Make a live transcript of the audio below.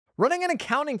Running an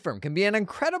accounting firm can be an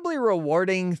incredibly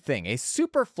rewarding thing, a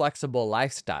super flexible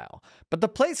lifestyle. But the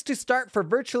place to start for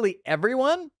virtually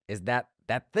everyone is that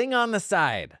thing on the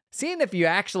side. Seeing if you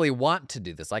actually want to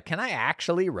do this. Like, can I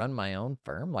actually run my own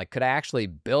firm? Like, could I actually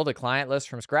build a client list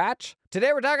from scratch?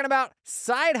 Today, we're talking about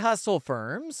side hustle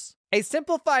firms, a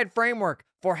simplified framework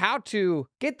for how to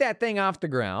get that thing off the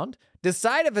ground,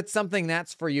 decide if it's something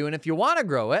that's for you, and if you want to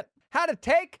grow it, how to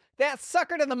take that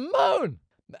sucker to the moon.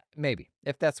 Maybe,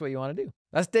 if that's what you want to do.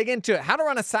 Let's dig into it. How to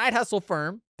run a side hustle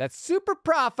firm that's super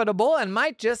profitable and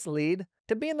might just lead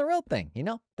to being the real thing,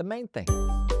 the main thing.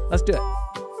 Let's do it.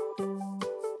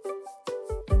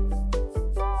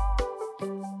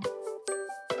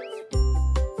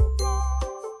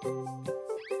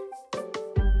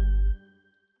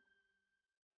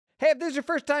 Hey, if this is your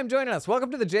first time joining us,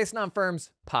 welcome to the Jason on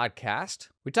Firms podcast.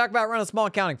 We talk about running small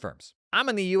accounting firms. I'm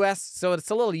in the US, so it's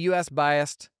a little US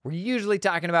biased. We're usually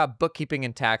talking about bookkeeping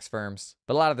and tax firms,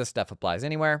 but a lot of this stuff applies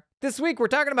anywhere. This week, we're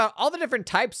talking about all the different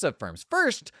types of firms.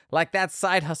 First, like that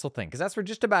side hustle thing, because that's where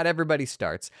just about everybody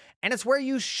starts. And it's where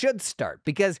you should start,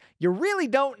 because you really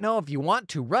don't know if you want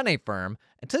to run a firm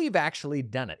until you've actually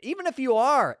done it. Even if you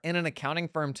are in an accounting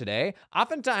firm today,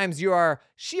 oftentimes you are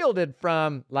shielded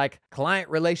from like client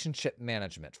relationship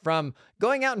management, from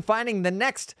going out and finding the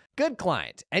next good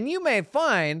client. And you may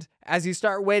find as you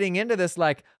start wading into this,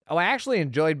 like, oh, I actually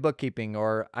enjoyed bookkeeping,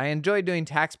 or I enjoyed doing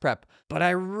tax prep, but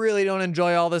I really don't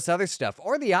enjoy all this other stuff.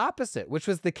 Or the opposite, which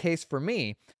was the case for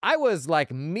me. I was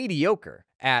like mediocre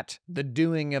at the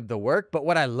doing of the work, but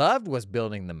what I loved was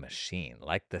building the machine,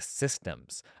 like the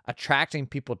systems, attracting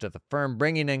people to the firm,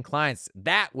 bringing in clients.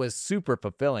 That was super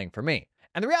fulfilling for me.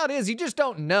 And the reality is you just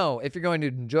don't know if you're going to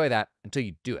enjoy that until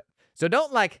you do it. So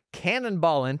don't like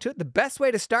cannonball into it. The best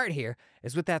way to start here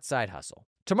is with that side hustle.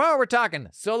 Tomorrow we're talking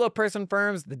solo person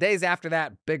firms. The days after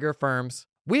that, bigger firms.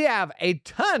 We have a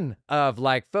ton of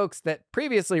like folks that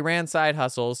previously ran side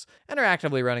hustles and are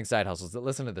actively running side hustles that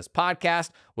listen to this podcast.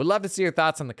 Would love to see your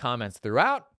thoughts in the comments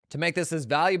throughout to make this as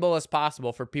valuable as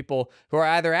possible for people who are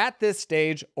either at this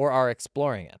stage or are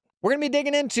exploring it. We're going to be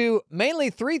digging into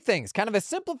mainly three things, kind of a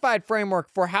simplified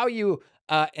framework for how you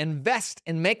invest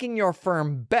in making your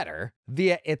firm better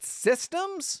via its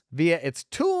systems, via its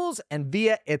tools, and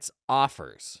via its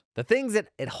offers. The things that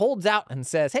it holds out and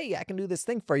says, hey, I can do this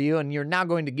thing for you, and you're now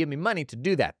going to give me money to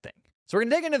do that thing. So we're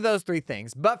gonna dig into those three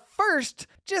things. But first,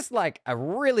 just like a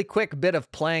really quick bit of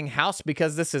playing house,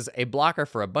 because this is a blocker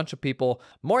for a bunch of people,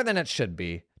 more than it should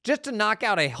be, just to knock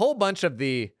out a whole bunch of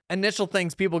the initial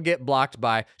things people get blocked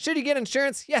by. Should you get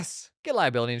insurance? Yes, get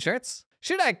liability insurance.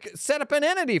 Should I set up an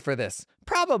entity for this?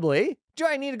 Probably. Do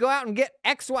I need to go out and get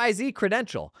XYZ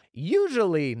credential?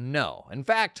 Usually, no. In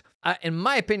fact, in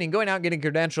my opinion, going out and getting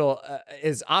credential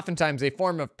is oftentimes a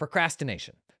form of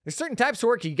procrastination. There's certain types of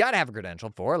work you gotta have a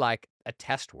credential for, like a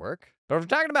test work. But if we're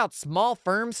talking about small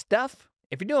firm stuff,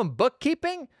 if you're doing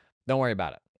bookkeeping, don't worry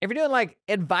about it. If you're doing like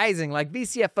advising, like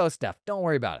VCFO stuff, don't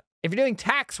worry about it. If you're doing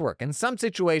tax work, in some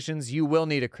situations, you will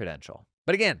need a credential.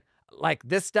 But again, like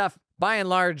this stuff, by and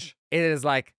large, it is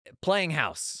like playing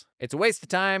house. It's a waste of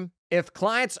time. If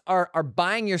clients are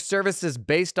buying your services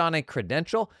based on a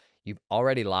credential, you've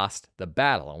already lost the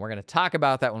battle. And we're going to talk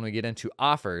about that when we get into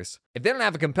offers. If they don't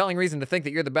have a compelling reason to think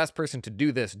that you're the best person to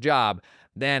do this job,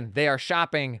 then they are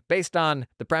shopping based on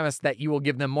the premise that you will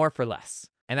give them more for less.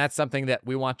 And that's something that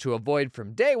we want to avoid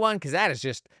from day one, because that is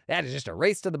just a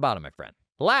race to the bottom, my friend.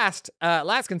 Last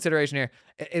consideration here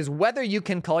is whether you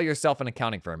can call yourself an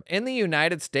accounting firm. In the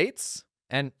United States,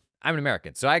 and I'm an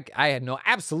American, so I know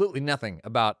absolutely nothing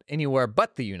about anywhere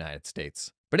but the United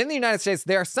States. But in the United States,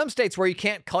 there are some states where you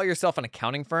can't call yourself an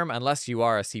accounting firm unless you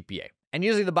are a CPA. And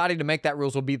usually the body to make that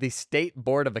rules will be the State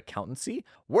Board of Accountancy.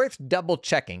 Worth double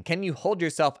checking. Can you hold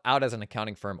yourself out as an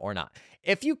accounting firm or not?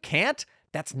 If you can't,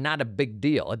 that's not a big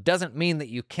deal. It doesn't mean that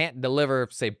you can't deliver,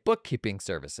 say, bookkeeping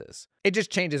services. It just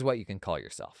changes what you can call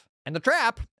yourself. And the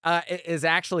trap is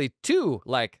actually to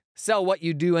like sell what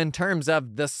you do in terms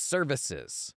of the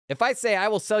services. If I say I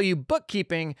will sell you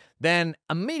bookkeeping, then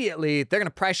immediately they're gonna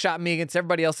price shop me against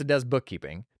everybody else that does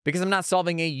bookkeeping because I'm not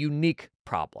solving a unique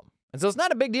problem. And so it's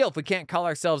not a big deal if we can't call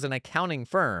ourselves an accounting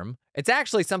firm. It's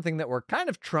actually something that we're kind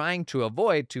of trying to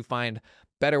avoid to find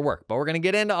better work, but we're gonna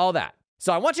get into all that.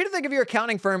 So I want you to think of your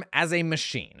accounting firm as a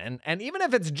machine. And even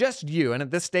if it's just you, and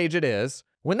at this stage it is,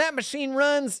 when that machine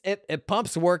runs, it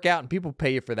pumps work out and people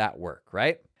pay you for that work,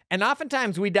 right? And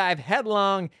oftentimes we dive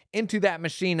headlong into that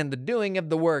machine and the doing of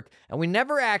the work, and we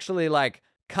never actually like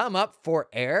come up for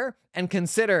air and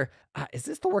consider, is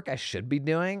this the work I should be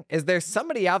doing? Is there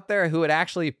somebody out there who would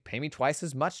actually pay me twice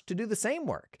as much to do the same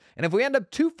work? And if we end up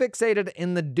too fixated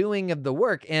in the doing of the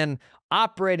work and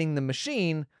operating the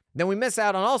machine, then we miss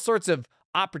out on all sorts of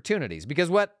opportunities, because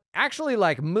what actually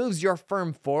like moves your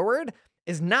firm forward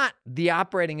is not the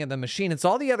operating of the machine. It's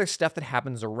all the other stuff that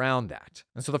happens around that.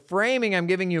 And so the framing I'm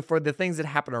giving you for the things that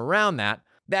happen around that,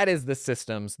 that is the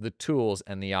systems, the tools,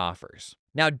 and the offers.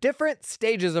 Now, different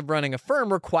stages of running a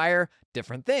firm require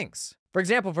different things. For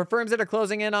example, for firms that are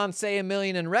closing in on, say, $1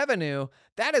 million in revenue,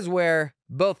 that is where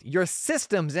both your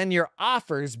systems and your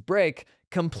offers break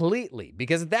completely.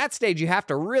 Because at that stage, you have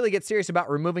to really get serious about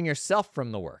removing yourself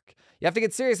from the work. You have to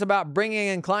get serious about bringing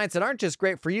in clients that aren't just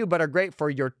great for you, but are great for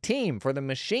your team, for the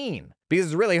machine. Because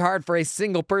it's really hard for a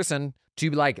single person to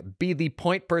like be the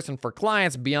point person for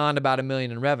clients beyond about $1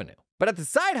 million in revenue. But at the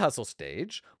side hustle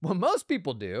stage, what most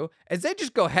people do is they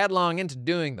just go headlong into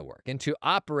doing the work, into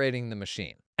operating the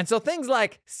machine. And so things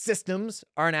like systems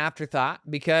are an afterthought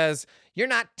because you're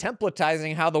not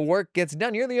templatizing how the work gets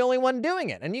done. You're the only one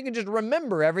doing it, and you can just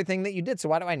remember everything that you did. So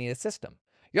why do I need a system?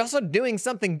 You're also doing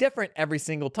something different every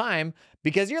single time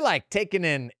because you're like taking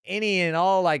in any and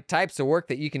all like types of work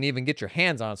that you can even get your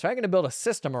hands on. So I'm going to build a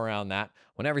system around that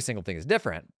when every single thing is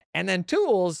different. And then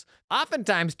tools,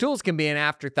 oftentimes tools can be an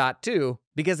afterthought too,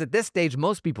 because at this stage,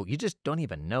 most people, you just don't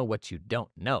even know what you don't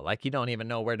know. Like you don't even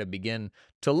know where to begin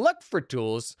to look for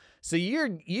tools. So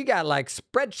you got like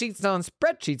spreadsheets on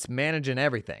spreadsheets managing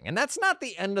everything. And that's not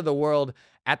the end of the world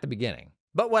at the beginning.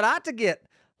 But what ought to get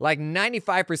like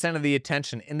 95% of the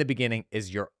attention in the beginning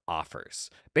is your offers.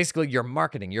 Basically, your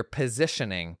marketing, your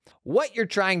positioning, what you're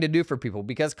trying to do for people,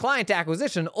 because client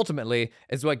acquisition ultimately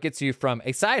is what gets you from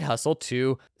a side hustle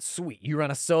to, sweet, you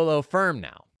run a solo firm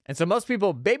now. And so most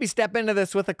people baby step into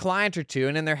this with a client or two,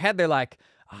 and in their head, they're like,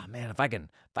 oh man, if I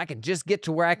can just get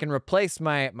to where I can replace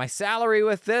my salary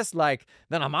with this, like,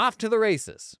 then I'm off to the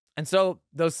races. And so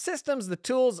those systems, the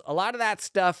tools, a lot of that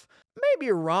stuff,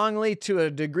 maybe wrongly to a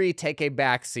degree, take a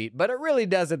backseat, but it really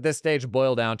does at this stage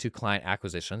boil down to client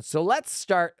acquisition. So let's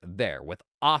start there with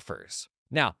offers.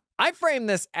 Now, I frame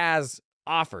this as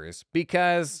offers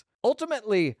because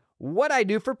ultimately what I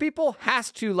do for people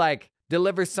has to like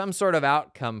deliver some sort of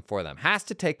outcome for them, has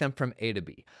to take them from A to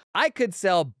B. I could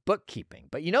sell bookkeeping,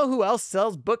 but you know who else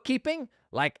sells bookkeeping?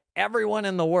 Like everyone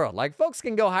in the world. Like folks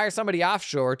can go hire somebody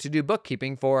offshore to do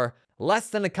bookkeeping for less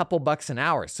than a couple bucks an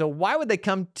hour. So why would they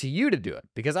come to you to do it?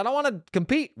 Because I don't want to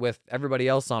compete with everybody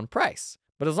else on price.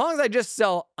 But as long as I just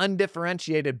sell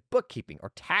undifferentiated bookkeeping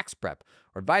or tax prep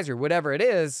or advisory, whatever it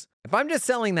is, if I'm just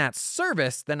selling that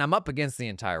service, then I'm up against the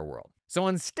entire world. So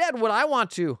instead, what I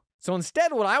want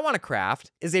to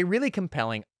craft is a really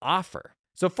compelling offer.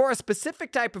 So for a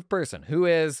specific type of person who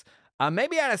is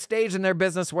maybe at a stage in their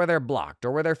business where they're blocked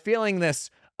or where they're feeling this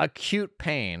acute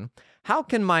pain, how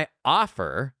can my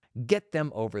offer get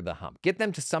them over the hump, get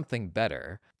them to something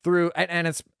better through, and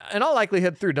it's in all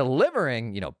likelihood through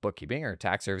delivering, bookkeeping or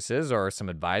tax services or some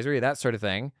advisory, that sort of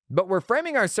thing. But we're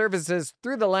framing our services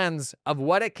through the lens of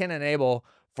what it can enable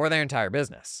for their entire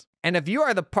business. And if you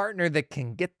are the partner that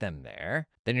can get them there,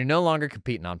 then you're no longer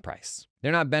competing on price.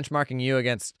 They're not benchmarking you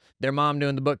against their mom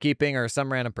doing the bookkeeping or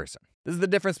some random person. This is the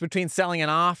difference between selling an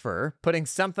offer, putting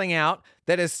something out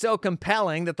that is so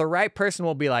compelling that the right person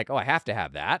will be like, oh, I have to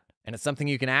have that. And it's something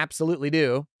you can absolutely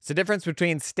do. It's the difference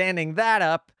between standing that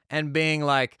up and being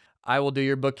like, I will do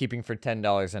your bookkeeping for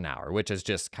 $10 an hour, which is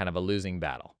just kind of a losing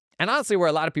battle. And honestly, where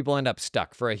a lot of people end up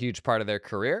stuck for a huge part of their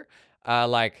career,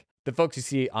 like the folks you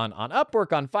see on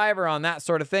Upwork, on Fiverr, on that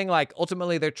sort of thing, like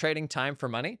ultimately they're trading time for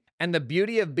money. And the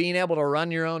beauty of being able to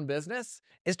run your own business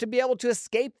is to be able to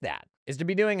escape that, is to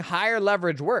be doing higher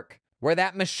leverage work where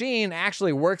that machine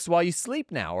actually works while you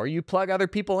sleep now, or you plug other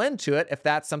people into it if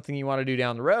that's something you want to do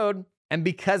down the road. And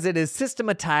because it is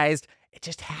systematized, it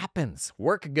just happens.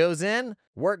 Work goes in,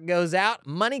 work goes out,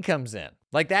 money comes in.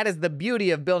 Like that is the beauty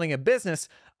of building a business.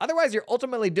 Otherwise, you're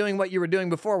ultimately doing what you were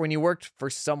doing before when you worked for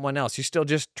someone else. You're still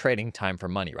just trading time for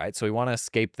money, right? So we want to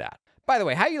escape that. By the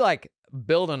way, how you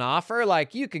build an offer,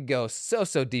 you could go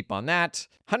so deep on that.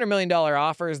 $100 million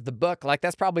offers, the book,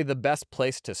 that's probably the best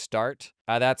place to start.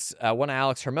 That's one of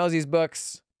Alex Hormozi's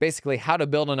books. Basically, how to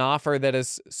build an offer that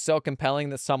is so compelling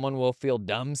that someone will feel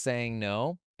dumb saying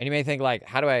no. And you may think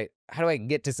how do I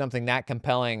get to something that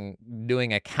compelling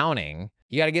doing accounting?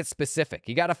 You got to get specific.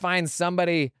 You got to find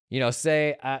somebody,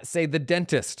 say the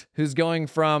dentist who's going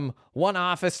from one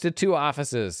office to two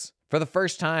offices for the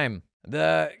first time.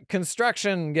 The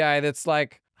construction guy that's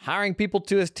hiring people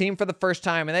to his team for the first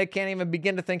time and they can't even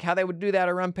begin to think how they would do that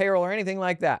or run payroll or anything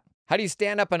like that. How do you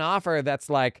stand up an offer that's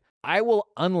I will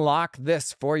unlock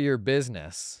this for your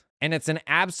business and it's an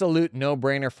absolute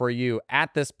no-brainer for you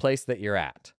at this place that you're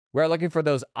at? We're looking for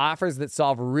those offers that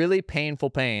solve really painful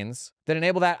pains that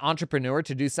enable that entrepreneur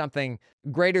to do something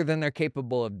greater than they're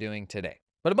capable of doing today.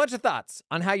 but a bunch of thoughts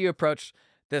on how you approach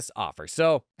this offer.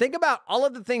 So think about all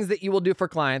of the things that you will do for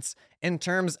clients in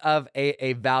terms of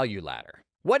a value ladder.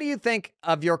 What do you think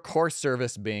of your core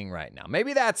service being right now?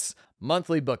 Maybe that's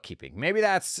monthly bookkeeping. Maybe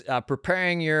that's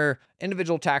preparing your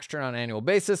individual tax return on an annual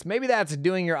basis. Maybe that's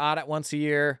doing your audit once a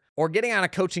year or getting on a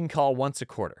coaching call once a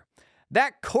quarter.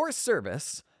 That core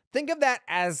service, think of that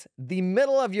as the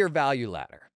middle of your value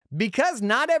ladder. Because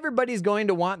not everybody's going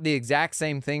to want the exact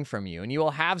same thing from you, and you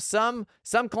will have some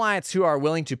clients who are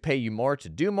willing to pay you more to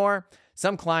do more,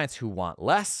 some clients who want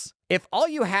less. If all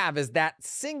you have is that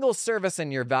single service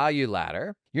in your value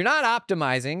ladder, you're not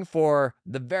optimizing for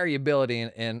the variability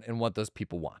in what those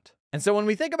people want. And so when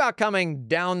we think about coming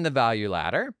down the value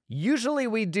ladder, usually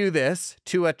we do this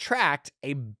to attract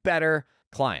a better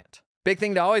client. Big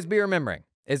thing to always be remembering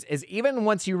is even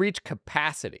once you reach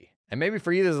capacity, and maybe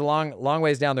for you, this is a long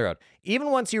ways down the road.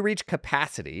 Even once you reach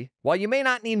capacity, while you may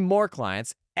not need more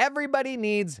clients, everybody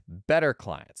needs better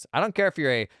clients. I don't care if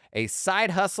you're a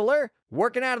side hustler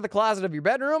working out of the closet of your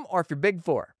bedroom or if you're Big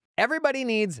Four. Everybody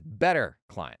needs better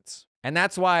clients. And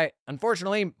that's why,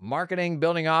 unfortunately, marketing,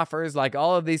 building offers, like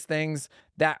all of these things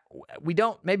that we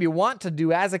don't maybe want to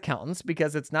do as accountants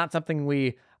because it's not something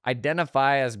we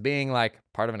identify as being like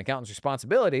part of an accountant's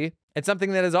responsibility. It's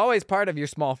something that is always part of your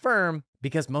small firm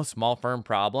because most small firm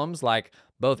problems, like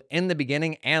both in the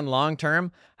beginning and long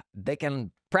term, they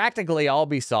can practically all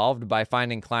be solved by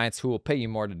finding clients who will pay you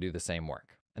more to do the same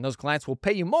work. And those clients will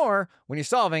pay you more when you're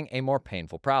solving a more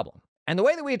painful problem. And the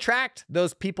way that we attract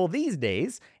those people these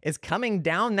days is coming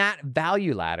down that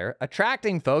value ladder,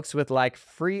 attracting folks with like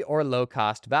free or low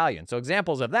cost value. And so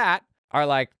examples of that are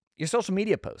like your social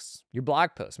media posts, your blog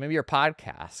posts, maybe your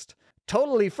podcast,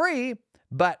 totally free,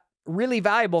 but really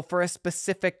valuable for a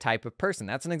specific type of person.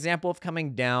 That's an example of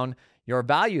coming down your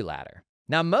value ladder.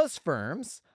 Now, most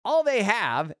firms, all they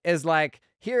have is like,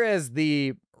 here is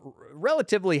the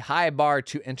relatively high bar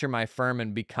to enter my firm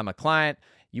and become a client.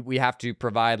 We have to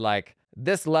provide like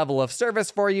this level of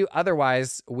service for you.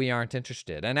 Otherwise, we aren't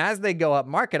interested. And as they go up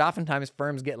market, oftentimes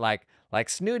firms get like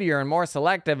snootier and more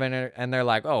selective, and they're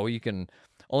like, oh, you can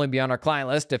only be on our client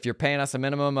list if you're paying us a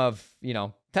minimum of,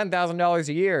 $10,000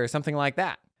 a year or something like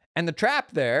that. And the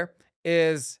trap there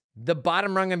is the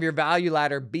bottom rung of your value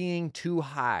ladder being too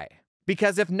high.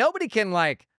 Because if nobody can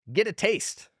like get a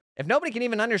taste, if nobody can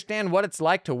even understand what it's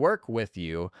like to work with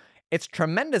you, it's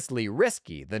tremendously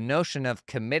risky, the notion of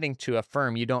committing to a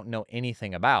firm you don't know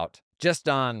anything about just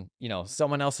on,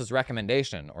 someone else's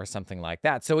recommendation or something like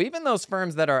that. So even those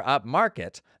firms that are up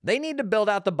market, they need to build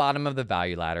out the bottom of the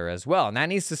value ladder as well. And that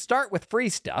needs to start with free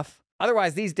stuff.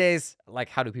 Otherwise, these days, like,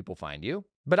 how do people find you?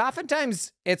 But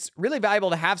oftentimes, it's really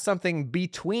valuable to have something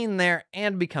between there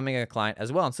and becoming a client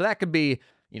as well. And so that could be,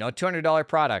 a $200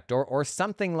 product or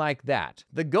something like that.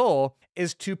 The goal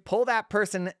is to pull that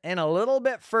person in a little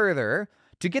bit further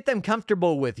to get them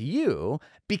comfortable with you,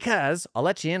 because I'll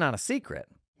let you in on a secret.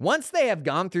 Once they have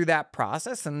gone through that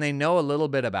process and they know a little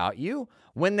bit about you,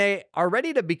 when they are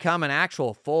ready to become an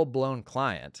actual full-blown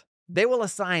client, they will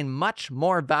assign much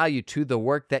more value to the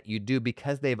work that you do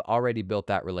because they've already built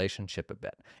that relationship a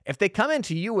bit. If they come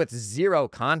into you with zero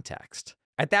context,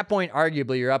 at that point,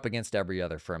 arguably, you're up against every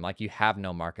other firm, like you have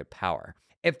no market power.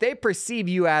 If they perceive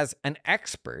you as an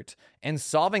expert in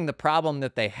solving the problem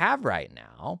that they have right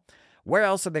now, where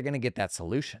else are they going to get that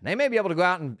solution? They may be able to go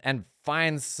out and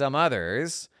find some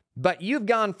others, but you've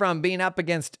gone from being up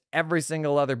against every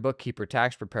single other bookkeeper,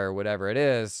 tax preparer, whatever it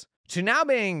is, to now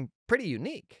being pretty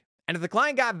unique. And if the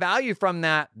client got value from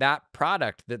that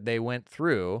product that they went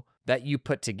through, that you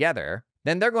put together,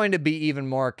 then they're going to be even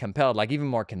more compelled, like even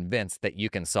more convinced that you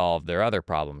can solve their other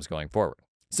problems going forward.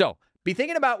 So be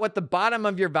thinking about what the bottom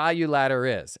of your value ladder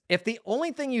is. If the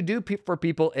only thing you do for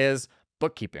people is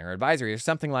bookkeeping or advisory or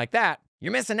something like that,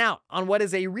 you're missing out on what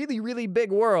is a really, really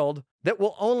big world that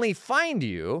will only find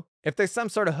you if there's some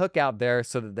sort of hook out there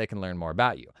so that they can learn more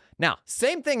about you. Now,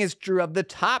 same thing is true of the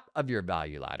top of your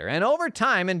value ladder. And over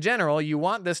time, in general, you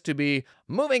want this to be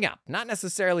moving up, not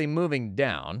necessarily moving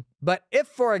down. But if,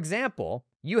 for example,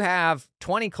 you have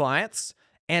 20 clients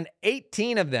and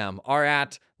 18 of them are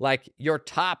at like your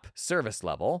top service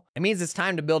level, it means it's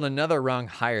time to build another rung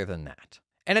higher than that.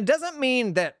 And it doesn't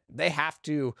mean that they have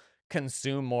to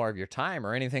consume more of your time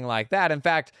or anything like that. In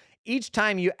fact, each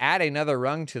time you add another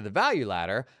rung to the value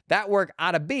ladder, that work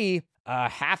ought to be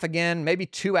half again, maybe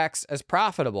 2x as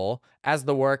profitable as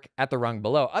the work at the rung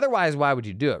below. Otherwise, why would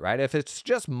you do it, right? If it's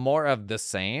just more of the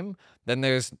same, then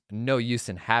there's no use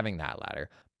in having that ladder.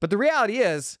 But the reality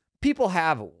is, people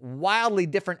have wildly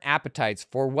different appetites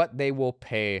for what they will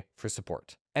pay for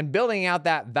support. And building out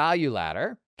that value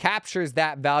ladder captures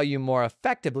that value more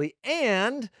effectively,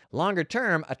 and longer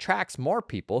term attracts more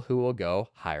people who will go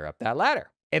higher up that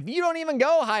ladder. If you don't even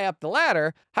go high up the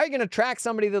ladder, how are you going to attract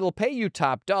somebody that'll pay you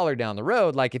top dollar down the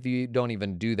road, like if you don't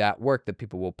even do that work that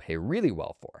people will pay really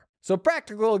well for? So a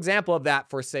practical example of that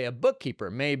for, say, a bookkeeper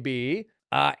may be,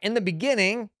 in the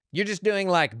beginning, you're just doing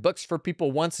like books for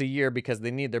people once a year because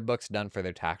they need their books done for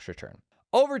their tax return.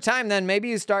 Over time, then maybe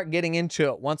you start getting into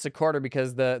it once a quarter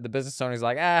because the business owner's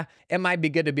like, it might be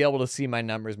good to be able to see my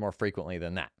numbers more frequently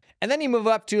than that. And then you move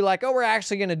up to like, oh, we're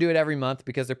actually going to do it every month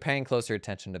because they're paying closer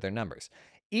attention to their numbers.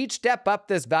 Each step up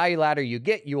this value ladder you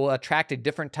get, you will attract a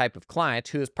different type of client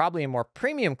who is probably a more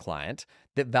premium client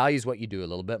that values what you do a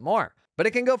little bit more. But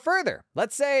it can go further.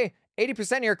 Let's say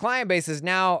 80% of your client base is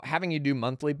now having you do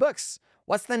monthly books.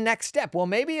 What's the next step? Well,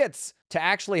 maybe it's to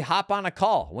actually hop on a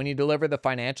call when you deliver the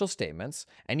financial statements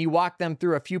and you walk them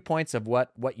through a few points of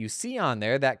what you see on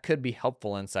there that could be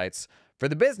helpful insights for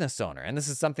the business owner. And this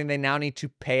is something they now need to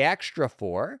pay extra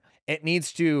for. It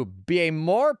needs to be a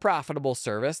more profitable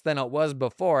service than it was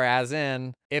before, as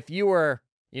in if you were,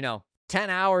 10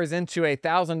 hours into a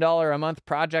 $1,000 a month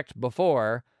project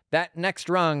before, that next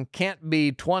rung can't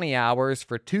be 20 hours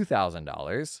for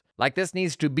 $2,000. Like, this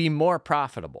needs to be more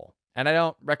profitable. And I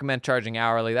don't recommend charging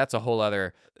hourly. That's a whole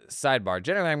other sidebar.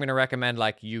 Generally, I'm going to recommend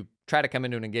like you try to come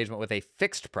into an engagement with a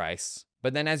fixed price,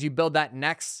 but then as you build that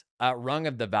next rung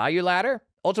of the value ladder,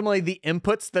 ultimately the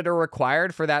inputs that are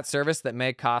required for that service that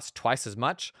may cost twice as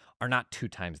much are not 2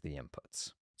 times the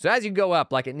inputs. So as you go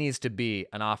up, like, it needs to be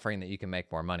an offering that you can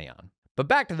make more money on. But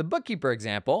back to the bookkeeper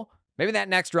example, maybe that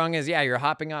next rung is, you're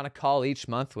hopping on a call each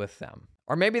month with them.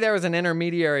 Or maybe there was an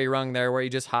intermediary rung there where you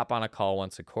just hop on a call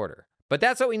once a quarter. But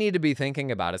that's what we need to be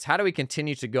thinking about, is how do we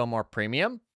continue to go more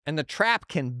premium? And the trap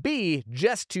can be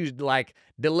just to like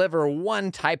deliver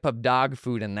one type of dog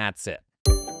food and that's it.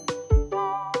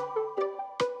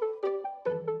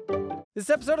 This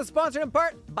episode is sponsored in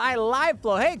part by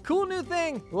LiveFlow. Hey, cool new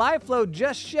thing. LiveFlow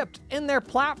just shipped in their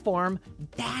platform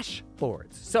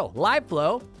dashboards. So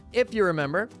LiveFlow, if you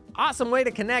remember, awesome way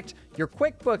to connect your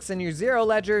QuickBooks and your Xero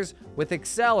ledgers with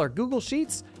Excel or Google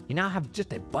Sheets. You now have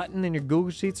just a button in your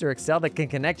Google Sheets or Excel that can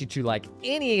connect you to like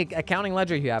any accounting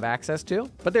ledger you have access to.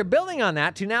 But they're building on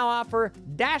that to now offer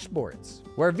dashboards,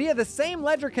 where via the same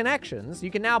ledger connections,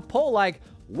 you can now pull like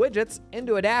widgets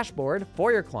into a dashboard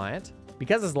for your client.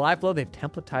 Because it's LiveFlow, they've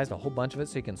templatized a whole bunch of it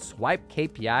so you can swipe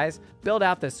KPIs, build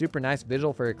out this super nice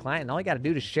visual for your client, and all you gotta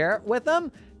do to share it with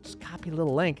them, just copy a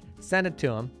little link, send it to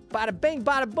them. Bada bing,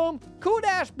 bada boom, cool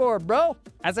dashboard, bro.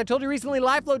 As I told you recently,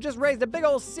 LiveFlow just raised a big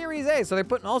old Series A, so they're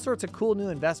putting all sorts of cool new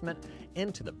investment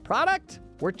into the product.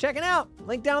 We're checking out.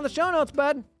 Link down in the show notes,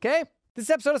 bud, okay? This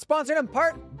episode is sponsored in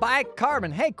part by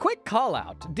Carbon. Hey, quick call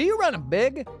out. Do you run a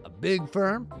big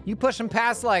firm? You pushing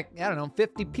past like,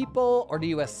 50 people, or do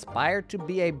you aspire to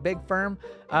be a big firm?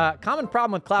 Common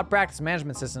problem with cloud practice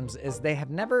management systems is they have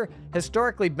never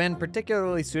historically been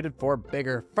particularly suited for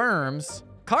bigger firms.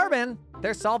 Carbon,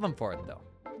 they're solving for it though.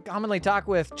 Commonly talk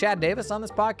with Chad Davis on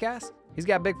this podcast. He's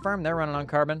got a big firm, they're running on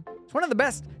Carbon. It's one of the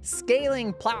best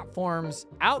scaling platforms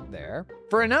out there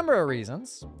for a number of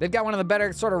reasons. They've got one of the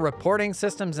better sort of reporting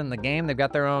systems in the game. They've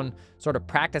got their own sort of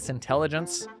practice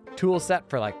intelligence tool set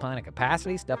for like planning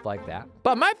capacity, stuff like that.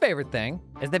 But my favorite thing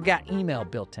is they've got email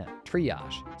built in,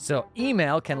 triage. So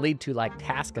email can lead to like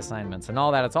task assignments and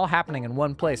all that. It's all happening in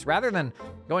one place rather than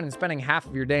going and spending half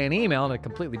of your day in email in a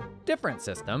completely different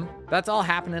system. That's all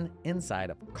happening inside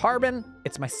of Carbon.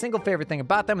 It's my single favorite thing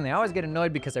about them, and they always get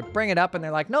annoyed because I bring it up and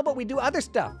they're like, no, but we do other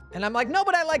stuff. And I'm like, no,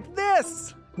 but I like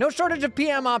this. No shortage of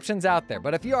PM options out there.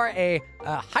 But if you are a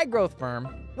high growth firm,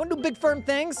 you wanna do big firm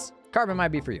things, Carbon might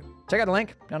be for you. Check out the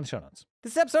link down in the show notes.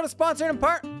 This episode is sponsored in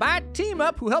part by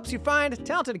TeamUp, who helps you find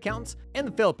talented accountants in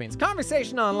the Philippines.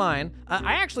 Conversation online,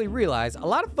 I actually realize a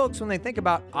lot of folks, when they think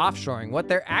about offshoring, what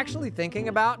they're actually thinking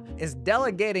about is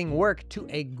delegating work to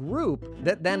a group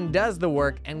that then does the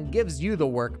work and gives you the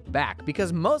work back.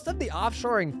 Because most of the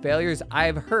offshoring failures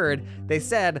I've heard, they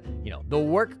said, the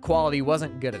work quality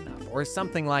wasn't good enough or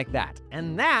something like that.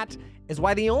 And that is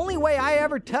why the only way I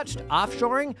ever touched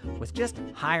offshoring was just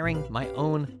hiring my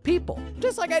own people,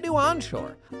 just like I do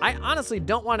onshore. I honestly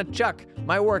don't want to chuck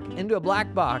my work into a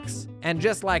black box and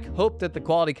just like hope that the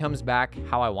quality comes back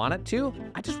how I want it to.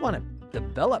 I just want to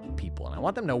develop people and I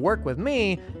want them to work with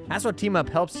me. That's what TeamUp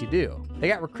helps you do. They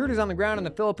got recruiters on the ground in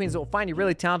the Philippines that will find you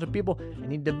really talented people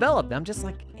and you develop them just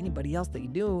like anybody else that you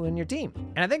do in your team.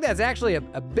 And I think that's actually a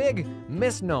big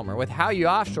misnomer with how you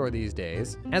offshore these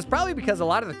days. And it's probably because a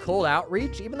lot of the cold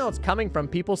outreach, even though it's coming from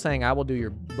people saying, I will do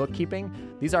your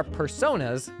bookkeeping, These are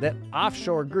personas that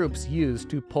offshore groups use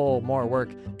to pull more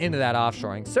work into that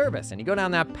offshoring service. And you go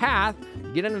down that path,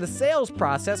 you get into the sales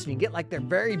process, and you get like their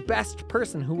very best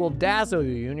person who will dazzle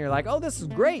you, and you're like, oh, this is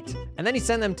great. And then you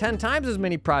send them 10 times as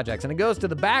many projects, and it goes to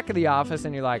the back of the office,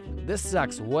 and you're like, this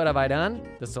sucks, what have I done?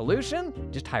 The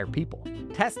solution? Just hire people.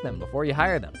 Test them before you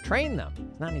hire them. Train them.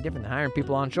 It's not any different than hiring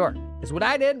people onshore. It's what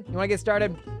I did. You wanna get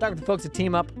started? Talk with the folks at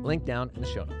Team Up, link down in the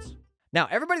show notes. Now,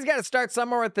 everybody's got to start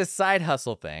somewhere with this side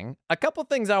hustle thing. A couple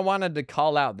things I wanted to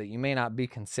call out that you may not be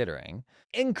considering.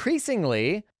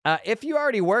 Increasingly, if you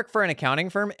already work for an accounting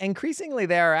firm, increasingly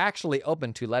they are actually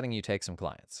open to letting you take some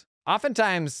clients.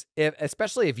 Oftentimes,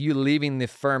 especially if you leaving the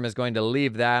firm is going to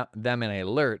leave them in a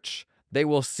lurch, they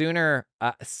will sooner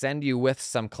send you with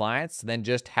some clients than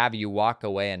just have you walk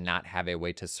away and not have a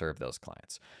way to serve those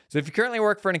clients. So if you currently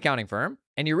work for an accounting firm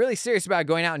and you're really serious about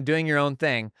going out and doing your own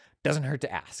thing, doesn't hurt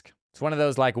to ask. It's one of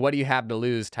those like, what do you have to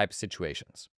lose type of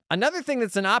situations. Another thing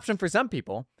that's an option for some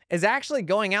people is actually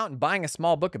going out and buying a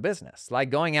small book of business, like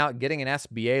going out and getting an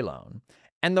SBA loan.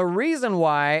 And the reason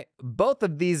why both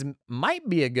of these might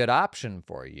be a good option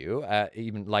for you,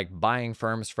 even like buying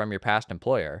firms from your past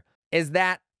employer, is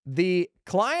that the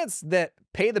clients that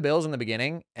pay the bills in the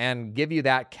beginning and give you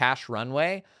that cash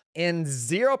runway, in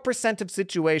 0% of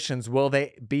situations will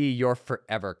they be your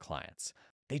forever clients.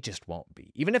 They just won't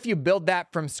be. Even if you build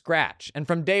that from scratch and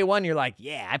from day one, you're like,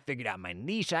 yeah, I figured out my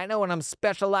niche. I know what I'm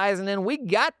specializing in. We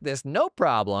got this, no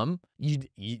problem. You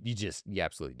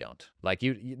absolutely don't. Like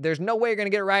there's no way you're going to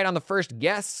get it right on the first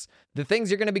guess. The things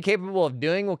you're going to be capable of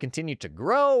doing will continue to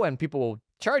grow and people will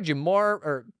charge you more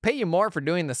or pay you more for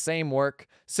doing the same work.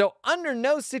 So under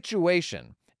no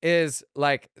situation is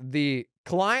like the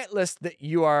client list that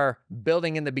you are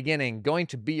building in the beginning going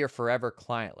to be your forever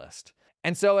client list.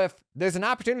 And so if there's an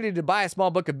opportunity to buy a small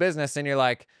book of business and you're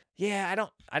like, yeah, I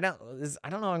don't know,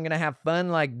 I'm going to have fun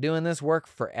like doing this work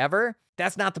forever.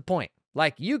 That's not the point.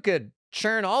 Like you could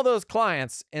churn all those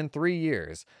clients in 3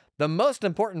 years. The most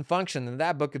important function that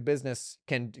that book of business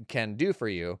can do for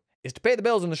you is to pay the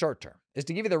bills in the short term, is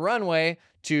to give you the runway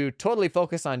to totally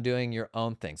focus on doing your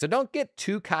own thing. So don't get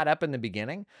too caught up in the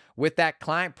beginning with that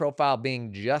client profile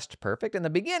being just perfect. In the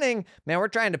beginning, man, we're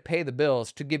trying to pay the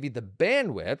bills to give you the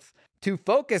bandwidth to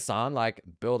focus on like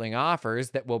building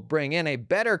offers that will bring in a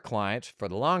better client for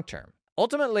the long term.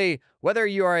 Ultimately, whether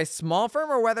you are a small firm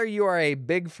or whether you are a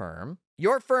big firm,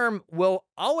 your firm will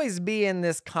always be in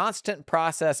this constant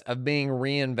process of being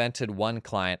reinvented one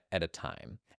client at a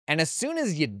time. And as soon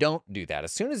as you don't do that,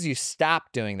 as soon as you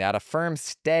stop doing that, a firm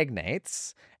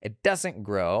stagnates, it doesn't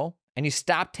grow, and you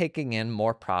stop taking in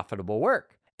more profitable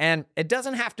work. And it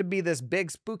doesn't have to be this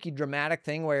big, spooky, dramatic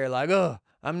thing where you're like, oh,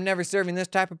 I'm never serving this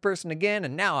type of person again,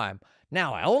 and now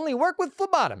I only work with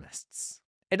phlebotomists.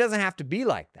 It doesn't have to be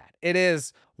like that. It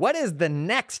is, what is the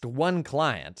next one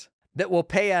client that will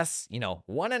pay us,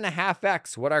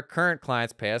 1.5x what our current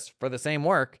clients pay us for the same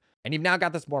work? And you've now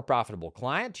got this more profitable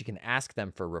client. You can ask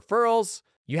them for referrals.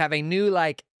 You have a new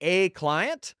A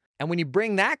client. And when you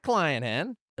bring that client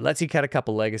in, it lets you cut a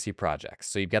couple legacy projects.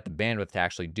 So you've got the bandwidth to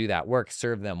actually do that work,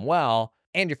 serve them well,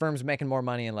 and your firm's making more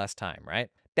money in less time, right?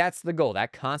 That's the goal,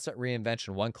 that constant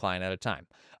reinvention, one client at a time.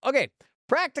 Okay,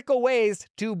 practical ways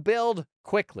to build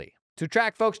quickly, to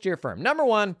attract folks to your firm. Number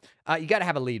one, you got to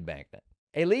have a lead magnet.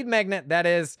 A lead magnet that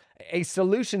is a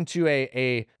solution to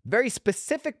a very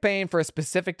specific pain for a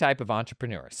specific type of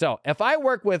entrepreneur. So if I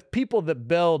work with people that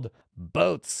build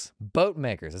boats, boat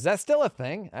makers, is that still a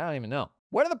thing? I don't even know.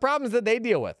 What are the problems that they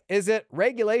deal with? Is it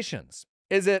regulations?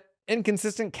 Is it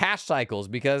inconsistent cash cycles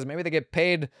because maybe they get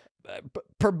paid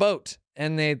per boat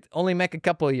and they only make a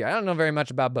couple a year? I don't know very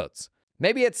much about boats.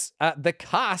 Maybe it's the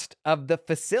cost of the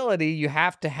facility you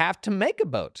have to make a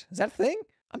boat. Is that a thing?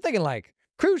 I'm thinking like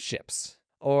cruise ships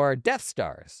or Death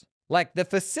Stars. Like the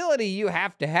facility you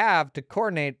have to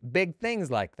coordinate big things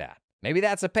like that. Maybe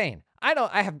that's a pain.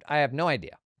 I have no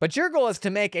idea. But your goal is to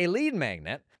make a lead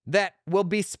magnet that will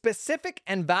be specific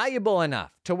and valuable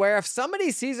enough to where if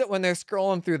somebody sees it when they're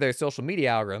scrolling through their social media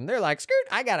algorithm, they're like, skirt,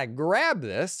 I gotta grab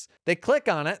this. They click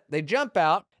on it, they jump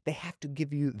out, they have to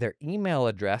give you their email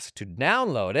address to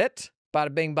download it.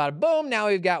 Bada bing, bada boom, now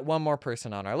we've got one more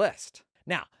person on our list.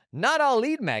 Now, not all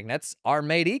lead magnets are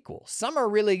made equal. Some are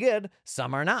really good,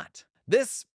 some are not.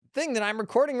 This thing that I'm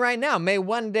recording right now may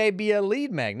one day be a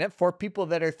lead magnet for people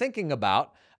that are thinking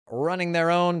about running their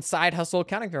own side hustle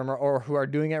accounting firm or who are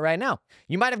doing it right now.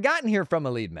 You might have gotten here from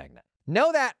a lead magnet.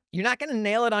 Know that you're not going to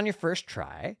nail it on your first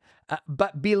try,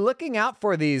 but be looking out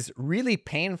for these really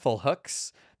painful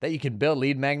hooks that you can build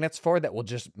lead magnets for that will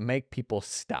just make people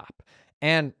stop.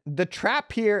 And the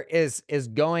trap here is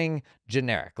going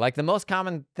generic. Like the most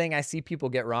common thing I see people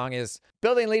get wrong is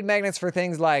building lead magnets for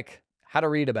things like how to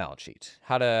read a balance sheet,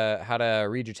 how to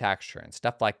read your tax return,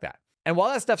 stuff like that. And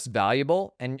while that stuff's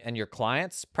valuable and your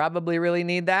clients probably really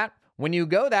need that, when you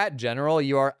go that general,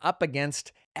 you are up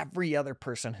against every other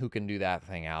person who can do that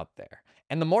thing out there.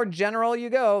 And the more general you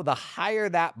go, the higher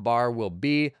that bar will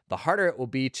be, the harder it will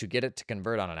be to get it to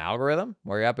convert on an algorithm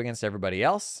where you're up against everybody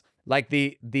else. Like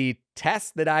the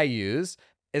test that I use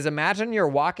is, imagine you're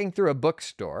walking through a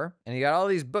bookstore and you got all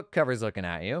these book covers looking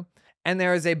at you. And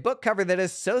there is a book cover that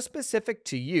is so specific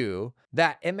to you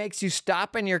that it makes you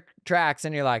stop in your tracks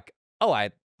and you're like, oh,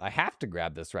 I have to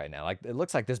grab this right now. Like, it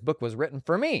looks like this book was written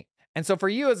for me. And so for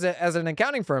you as an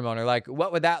accounting firm owner, like,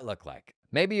 what would that look like?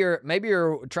 Maybe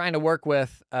you're trying to work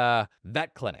with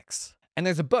vet clinics, and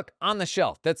there's a book on the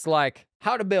shelf that's like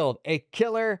how to build a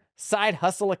killer side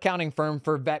hustle accounting firm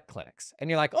for vet clinics. And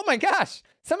you're like, oh my gosh,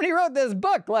 somebody wrote this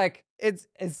book. Like,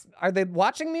 are they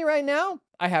watching me right now?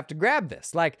 I have to grab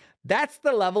this. Like, that's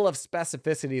the level of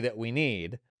specificity that we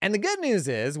need. And the good news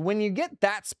is, when you get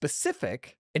that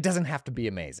specific, it doesn't have to be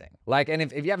amazing. Like, and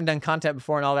if you haven't done content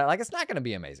before and all that, like, it's not gonna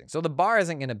be amazing. So the bar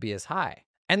isn't gonna be as high.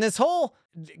 And this whole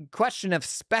question of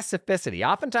specificity,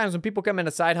 oftentimes when people come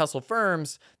into side hustle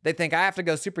firms, they think I have to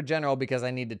go super general because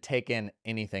I need to take in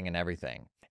anything and everything.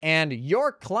 And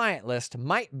your client list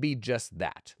might be just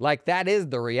that. Like, that is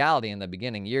the reality in the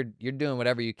beginning. You're doing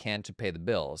whatever you can to pay the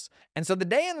bills. And so the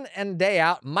day in and day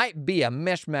out might be a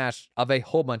mishmash of a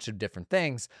whole bunch of different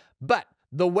things, but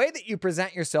the way that you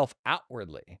present yourself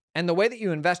outwardly and the way that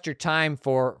you invest your time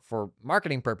for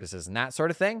marketing purposes and that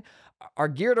sort of thing are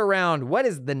geared around what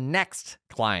is the next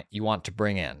client you want to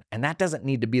bring in. And that doesn't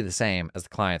need to be the same as the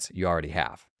clients you already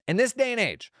have. In this day and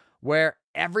age, where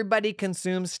everybody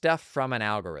consumes stuff from an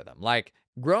algorithm, like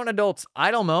grown adults'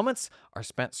 idle moments are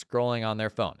spent scrolling on their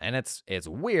phone. And it's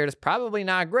weird, it's probably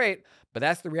not great, but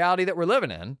that's the reality that we're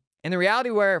living in. In the reality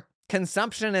where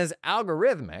consumption is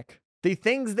algorithmic, the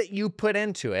things that you put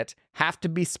into it have to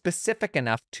be specific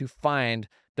enough to find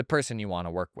the person you want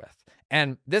to work with.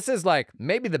 And this is like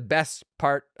maybe the best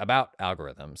part about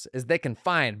algorithms is they can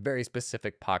find very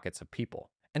specific pockets of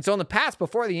people. And so in the past,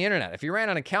 before the internet, if you ran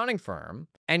an accounting firm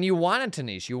and you wanted to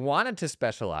niche, you wanted to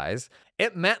specialize,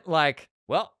 it meant like,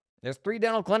 well, there's 3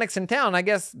 dental clinics in town. I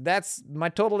guess that's my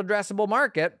total addressable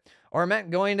market. Or it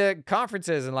meant going to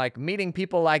conferences and like meeting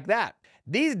people like that.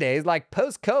 These days, like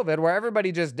post-COVID, where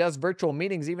everybody just does virtual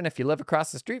meetings, even if you live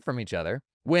across the street from each other,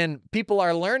 when people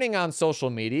are learning on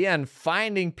social media and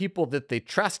finding people that they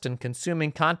trust and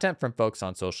consuming content from folks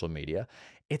on social media,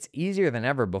 it's easier than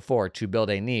ever before to build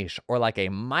a niche or like a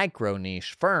micro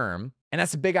niche firm. And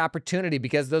that's a big opportunity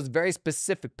because those very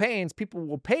specific pains, people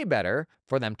will pay better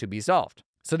for them to be solved.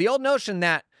 So the old notion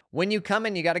that when you come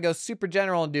in, you got to go super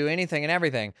general and do anything and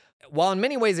everything, while in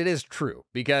many ways it is true,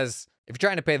 because if you're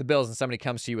trying to pay the bills and somebody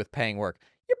comes to you with paying work,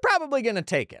 you're probably going to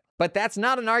take it. But that's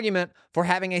not an argument for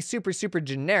having a super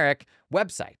generic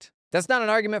website. That's not an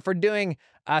argument for doing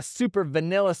a super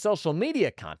vanilla social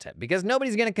media content, because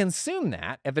nobody's going to consume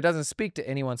that if it doesn't speak to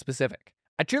anyone specific.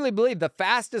 I truly believe the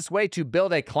fastest way to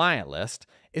build a client list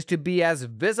is to be as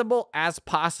visible as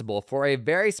possible for a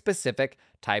very specific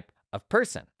type of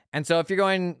person. And so if you're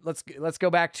going, let's go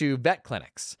back to vet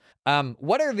clinics.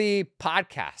 What are the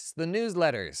podcasts, the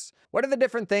newsletters? What are the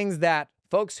different things that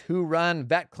folks who run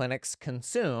vet clinics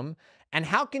consume? And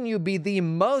how can you be the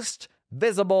most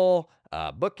visible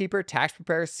bookkeeper, tax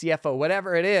preparer, CFO,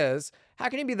 whatever it is? How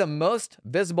can you be the most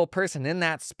visible person in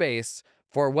that space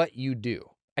for what you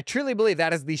do? I truly believe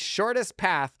that is the shortest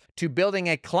path to building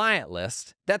a client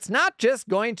list that's not just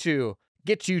going to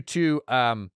get you to,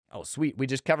 oh, sweet, we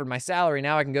just covered my salary,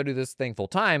 now I can go do this thing full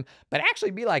time, but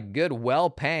actually be like good,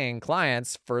 well-paying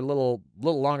clients for a little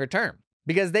longer term,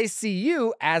 because they see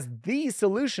you as the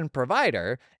solution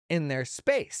provider in their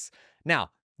space.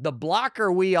 Now, the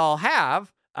blocker we all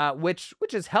have, which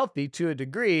is healthy to a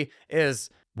degree, is,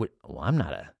 well, what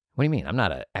do you mean? I'm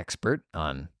not an expert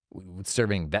on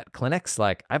serving vet clinics.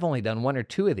 Like, I've only done 1 or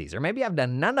 2 of these, or maybe I've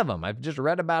done none of them. I've just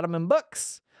read about them in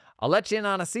books. I'll let you in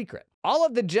on a secret. All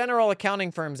of the general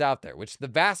accounting firms out there, which the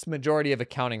vast majority of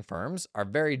accounting firms are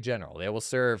very general. They will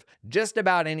serve just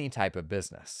about any type of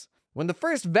business. When the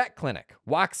first vet clinic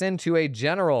walks into a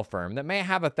general firm that may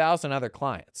have 1,000 other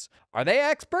clients, are they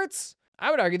experts?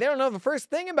 I would argue they don't know the first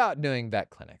thing about doing vet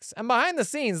clinics. And behind the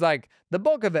scenes, like, the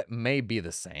bulk of it may be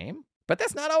the same, but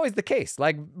that's not always the case.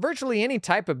 Like, virtually any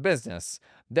type of business,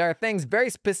 there are things very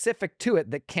specific to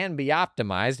it that can be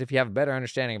optimized if you have a better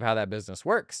understanding of how that business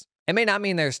works. It may not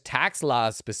mean there's tax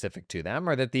laws specific to them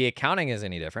or that the accounting is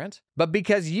any different, but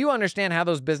because you understand how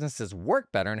those businesses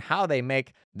work better and how they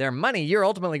make their money, you're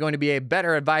ultimately going to be a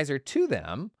better advisor to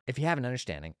them if you have an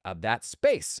understanding of that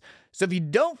space. So if you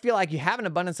don't feel like you have an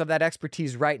abundance of that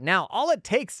expertise right now, all it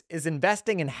takes is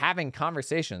investing and having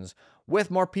conversations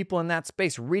with more people in that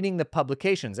space, reading the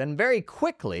publications, and very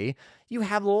quickly, you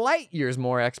have light years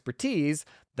more expertise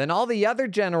than all the other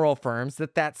general firms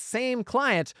that same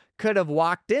client could have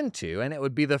walked into, and it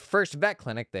would be the first vet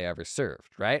clinic they ever served,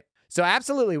 right? So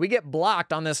absolutely, we get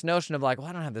blocked on this notion of like, well,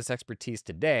 I don't have this expertise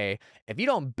today. If you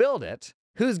don't build it,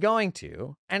 who's going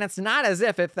to? And it's not as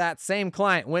if that same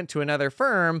client went to another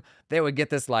firm, they would get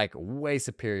this like way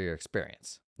superior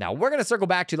experience. Now, we're going to circle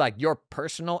back to like your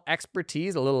personal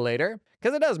expertise a little later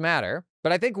because it does matter.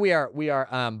 But I think we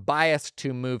are biased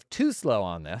to move too slow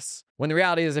on this when the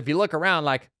reality is if you look around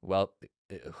like, well,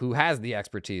 who has the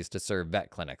expertise to serve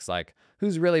vet clinics? Like,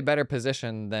 who's really better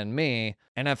positioned than me?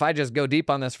 And if I just go deep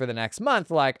on this for the next month,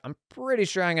 like, I'm pretty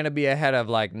sure I'm going to be ahead of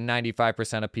like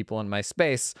 95% of people in my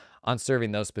space on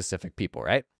serving those specific people,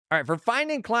 right? All right, for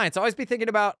finding clients, always be thinking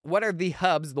about what are the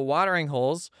hubs, the watering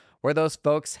holes where those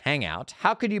folks hang out.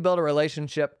 How could you build a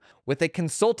relationship with a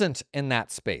consultant in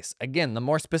that space? Again, the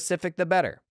more specific, the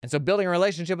better. And so building a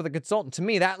relationship with a consultant, to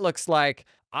me, that looks like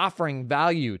offering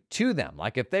value to them.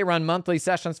 Like if they run monthly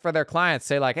sessions for their clients,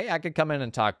 say like, hey, I could come in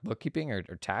and talk bookkeeping or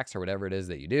tax or whatever it is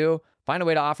that you do. Find a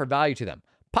way to offer value to them.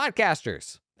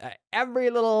 Podcasters. Every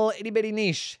little itty bitty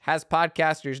niche has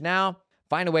podcasters now.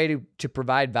 Find a way to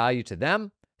provide value to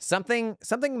them. Something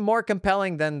more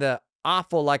compelling than the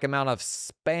awful like amount of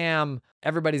spam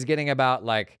everybody's getting about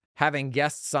like having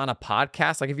guests on a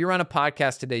podcast. Like if you run a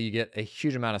podcast today, you get a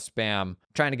huge amount of spam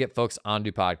trying to get folks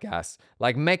onto podcasts.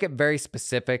 Like make it very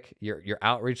specific, your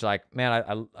outreach. Like,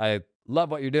 man, I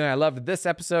love what you're doing. I love this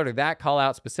episode or that call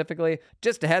out specifically.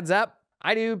 Just a heads up,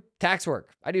 I do tax work.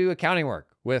 I do accounting work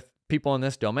with people in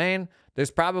this domain.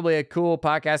 There's probably a cool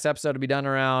podcast episode to be done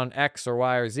around X or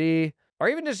Y or Z. Or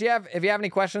even just if you have any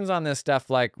questions on this stuff,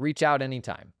 like reach out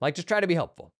anytime. Like just try to be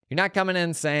helpful. You're not coming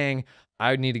in saying,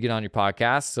 I need to get on your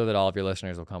podcast so that all of your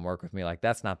listeners will come work with me. Like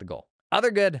that's not the goal. Other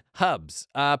good hubs,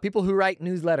 people who write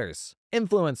newsletters,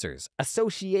 influencers,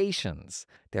 associations.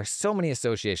 There's so many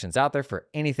associations out there for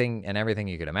anything and everything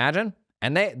you could imagine.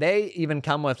 And they even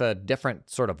come with a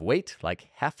different sort of weight, like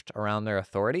heft around their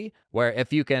authority, where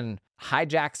if you can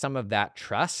hijack some of that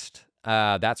trust,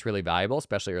 that's really valuable,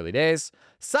 especially early days.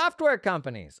 Software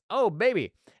companies. Oh,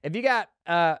 baby. If you got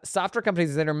software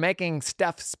companies that are making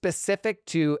stuff specific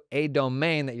to a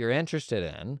domain that you're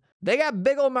interested in, they got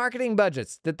big old marketing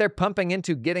budgets that they're pumping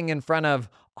into getting in front of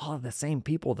all of the same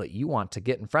people that you want to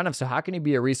get in front of. So how can you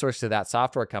be a resource to that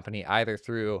software company, either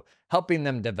through helping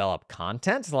them develop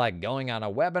content, like going on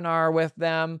a webinar with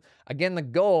them? Again, the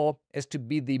goal is to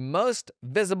be the most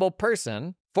visible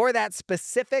person for that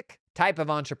specific type of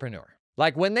entrepreneur.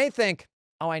 Like when they think,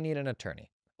 oh, I need an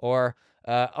attorney, or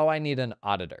oh, I need an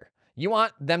auditor. You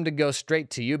want them to go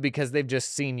straight to you because they've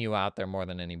just seen you out there more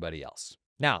than anybody else.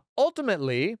 Now,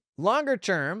 ultimately, longer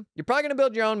term, you're probably going to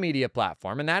build your own media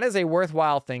platform, and that is a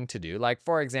worthwhile thing to do. Like,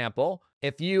 for example,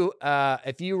 if you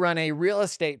run a real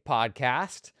estate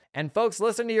podcast and folks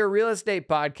listen to your real estate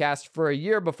podcast for a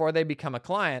year before they become a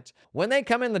client, when they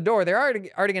come in the door, they're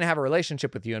already going to have a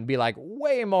relationship with you and be like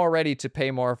way more ready to pay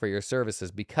more for your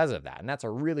services because of that. And that's a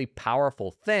really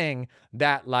powerful thing,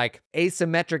 that like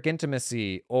asymmetric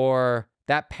intimacy or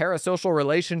that parasocial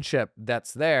relationship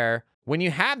that's there. When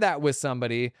you have that with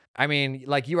somebody, I mean,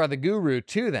 like you are the guru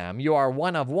to them, you are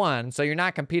one of one, so you're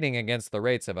not competing against the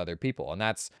rates of other people, and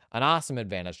that's an awesome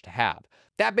advantage to have.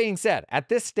 That being said, at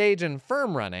this stage in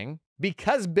firm running,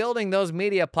 because building those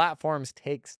media platforms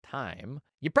takes time,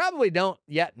 you probably don't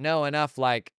yet know enough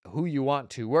like who you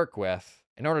want to work with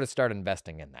in order to start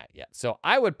investing in that yet. So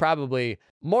I would probably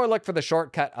more look for the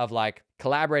shortcut of like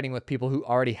collaborating with people who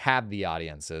already have the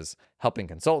audiences, helping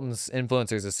consultants,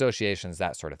 influencers, associations,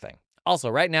 that sort of thing. Also,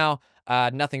 right now,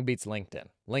 nothing beats LinkedIn.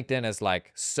 LinkedIn is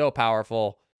like so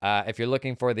powerful. If you're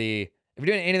doing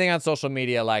anything on social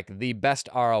media, like the best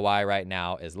ROI right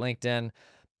now is LinkedIn.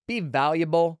 Be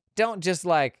valuable. Don't just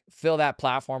like fill that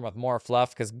platform with more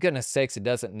fluff, because goodness sakes, it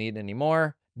doesn't need any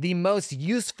more. The most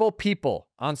useful people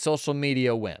on social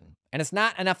media win. And it's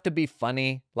not enough to be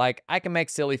funny. Like I can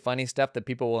make silly, funny stuff that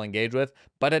people will engage with,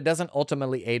 but it doesn't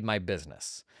ultimately aid my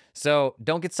business. So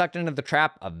don't get sucked into the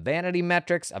trap of vanity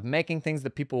metrics, of making things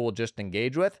that people will just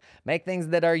engage with. Make things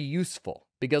that are useful,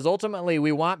 because ultimately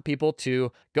we want people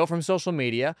to go from social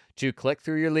media to click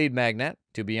through your lead magnet,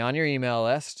 to be on your email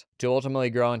list, to ultimately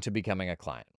grow into becoming a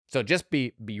client. So just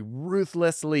be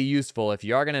ruthlessly useful. If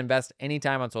you are going to invest any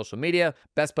time on social media,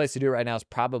 best place to do it right now is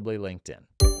probably LinkedIn.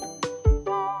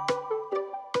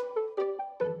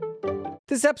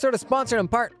 This episode is sponsored in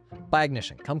part by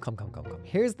Ignition. Come.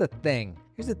 Here's the thing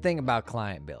about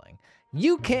client billing.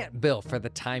 You can't bill for the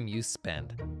time you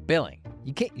spend billing.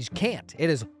 You can't. It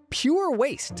is pure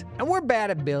waste. And we're bad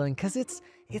at billing because it's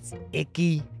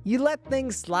icky. You let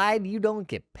things slide, you don't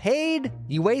get paid.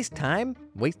 You waste time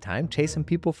chasing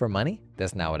people for money.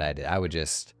 That's not what I did. I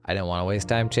didn't want to waste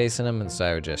time chasing them, and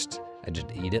so I just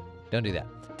eat it. Don't do that.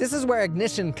 This is where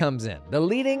Ignition comes in, the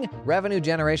leading revenue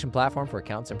generation platform for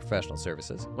accountants and professional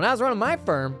services. When I was running my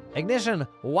firm, Ignition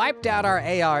wiped out our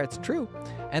AR, it's true,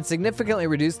 and significantly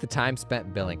reduced the time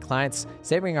spent billing clients,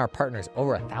 saving our partners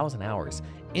over 1,000 hours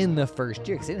in the first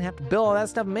year because they didn't have to bill all that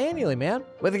stuff manually, man.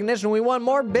 With Ignition, we won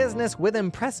more business with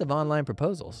impressive online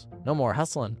proposals. No more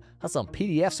hustling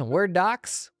PDFs and Word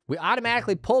docs. We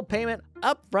automatically pulled payment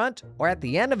up front or at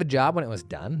the end of a job when it was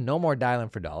done. No more dialing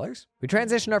for dollars. We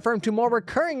transitioned our firm to more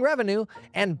recurring revenue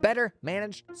and better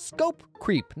managed scope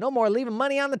creep. No more leaving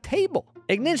money on the table.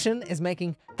 Ignition is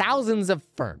making thousands of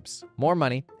firms more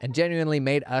money and genuinely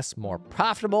made us more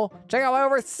profitable. Check out why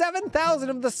over 7,000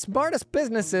 of the smartest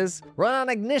businesses run on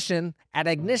Ignition at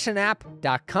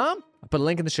ignitionapp.com. I'll put a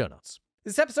link in the show notes.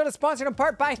 This episode is sponsored in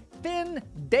part by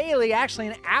FinDaily, actually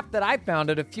an app that I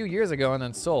founded a few years ago and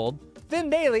then sold.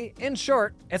 FinDaily, in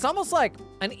short, it's almost like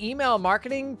an email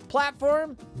marketing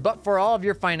platform, but for all of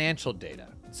your financial data.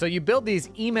 So you build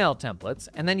these email templates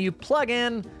and then you plug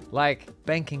in like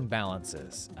banking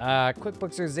balances,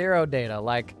 QuickBooks or Xero data,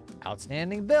 like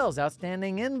outstanding bills,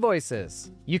 outstanding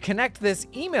invoices. You connect this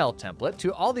email template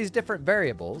to all these different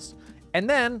variables, and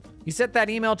then you set that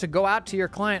email to go out to your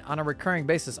client on a recurring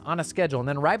basis on a schedule. And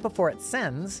then right before it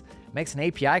sends, makes an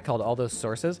API call to all those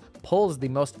sources, pulls the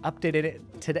most updated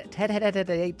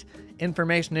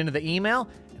information into the email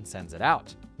and sends it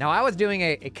out. Now, I was doing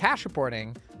a cash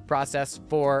reporting process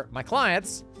for my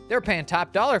clients. They were paying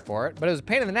top dollar for it, but it was a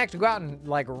pain in the neck to go out and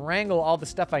like wrangle all the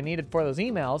stuff I needed for those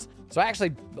emails. So I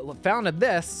actually founded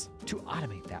this to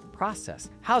automate that process.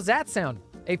 How's that sound?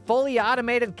 A fully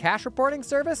automated cash reporting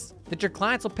service that your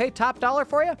clients will pay top dollar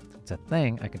for you? It's a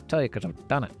thing, I can tell you because I've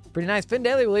done it. Pretty nice.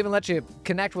 FinDaily will even let you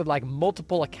connect with like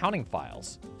multiple accounting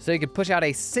files. So you can push out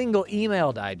a single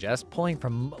email digest, pulling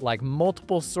from like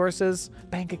multiple sources,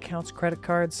 bank accounts, credit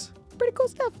cards. Pretty cool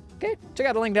stuff, okay? Check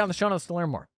out the link down in the show notes to learn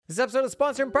more. This episode is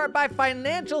sponsored in part by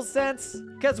Financial Sense,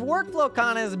 because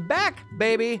WorkflowCon is back,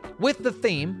 baby, with the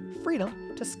theme,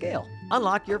 Freedom to Scale.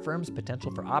 Unlock your firm's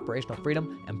potential for operational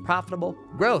freedom and profitable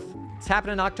growth. It's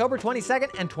happening October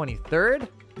 22nd and 23rd.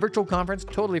 Virtual conference,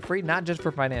 totally free, not just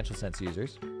for Financial Sense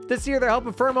users. This year, they're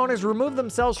helping firm owners remove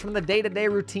themselves from the day-to-day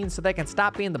routine so they can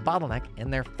stop being the bottleneck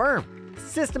in their firm.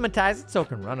 Systematize it so it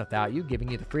can run without you, giving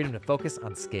you the freedom to focus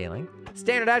on scaling.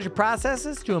 Standardize your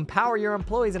processes to empower your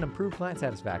employees and improve client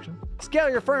satisfaction. Scale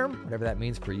your firm, whatever that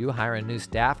means for you, hiring new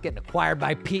staff, getting acquired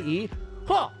by PE.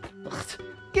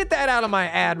 Get that out of my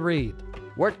ad read.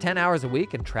 Work 10 hours a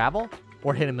week and travel,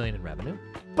 or hit $1 million in revenue.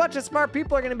 Bunch of smart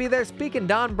people are going to be there speaking.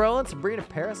 Don Brolin, Sabrina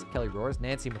Paris, Kelly Roars,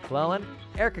 Nancy McClellan,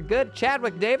 Erica Good,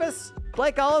 Chadwick Davis,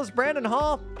 Blake Olives, Brandon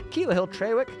Hall, Keela Hill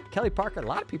Trawick, Kelly Parker, a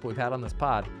lot of people we've had on this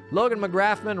pod, Logan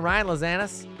McGrathman, Ryan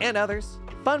Lozanis, and others.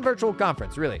 Fun virtual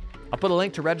conference, really. I'll put a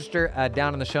link to register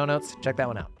down in the show notes. Check that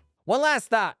one out. One last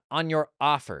thought on your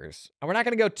offers. And we're not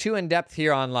going to go too in depth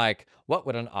here on like, what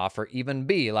would an offer even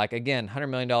be? Like, again, $100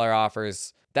 million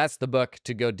offers. That's the book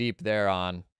to go deep there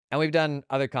on. And we've done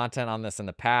other content on this in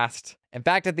the past. In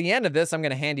fact, at the end of this, I'm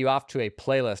going to hand you off to a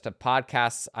playlist of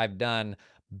podcasts I've done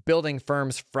building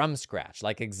firms from scratch,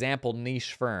 like example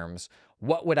niche firms.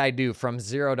 What would I do from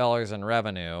 $0 in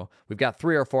revenue? We've got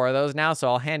 3 or 4 of those now, so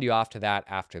I'll hand you off to that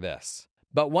after this.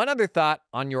 But one other thought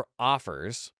on your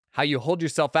offers, how you hold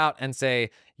yourself out and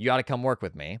say, you ought to come work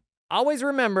with me. Always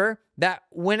remember that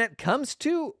when it comes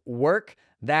to work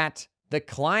that the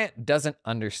client doesn't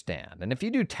understand. And if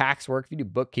you do tax work, if you do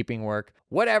bookkeeping work,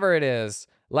 whatever it is,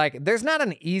 like there's not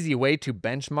an easy way to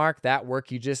benchmark that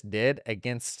work you just did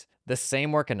against the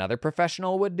same work another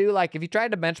professional would do. Like if you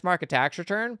tried to benchmark a tax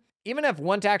return, even if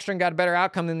one tax return got a better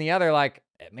outcome than the other, like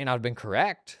it may not have been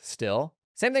correct still.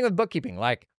 Same thing with bookkeeping.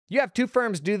 Like you have 2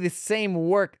 firms do the same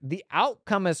work, the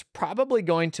outcome is probably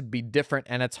going to be different,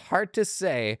 and it's hard to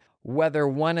say whether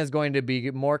one is going to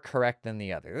be more correct than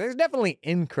the other. There's definitely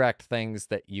incorrect things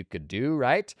that you could do,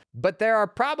 right? But there are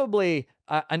probably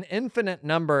an infinite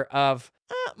number of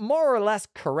more or less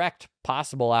correct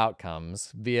possible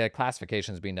outcomes via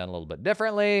classifications being done a little bit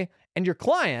differently. And your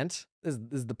client, this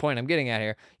is the point I'm getting at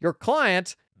here, your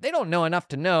client they don't know enough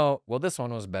to know, well, this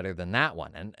one was better than that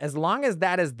one. And as long as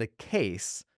that is the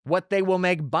case, what they will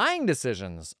make buying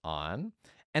decisions on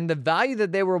and the value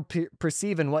that they will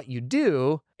perceive in what you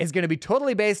do is going to be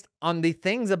totally based on the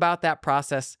things about that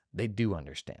process they do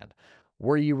understand.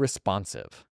 Were you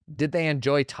responsive? Did they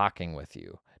enjoy talking with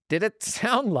you? Did it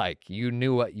sound like you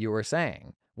knew what you were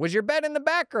saying? Was your bed in the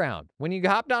background when you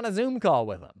hopped on a Zoom call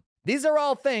with them? These are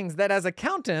all things that as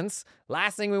accountants,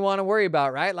 last thing we want to worry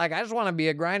about, right? Like, I just want to be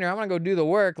a grinder. I want to go do the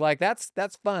work. Like, that's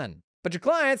fun. But your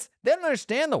clients, they don't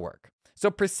understand the work.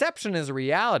 So perception is a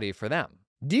reality for them.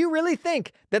 Do you really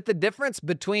think that the difference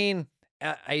between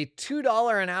a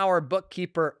 $2 an hour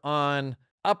bookkeeper on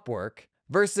Upwork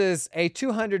versus a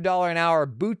 $200 an hour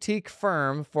boutique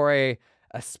firm for a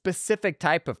specific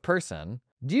type of person,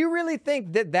 do you really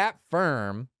think that that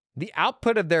firm, the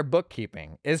output of their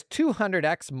bookkeeping is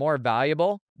 200x more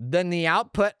valuable than the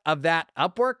output of that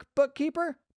Upwork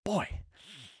bookkeeper? Boy,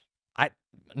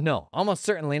 no, almost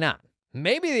certainly not.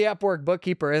 Maybe the Upwork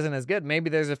bookkeeper isn't as good. Maybe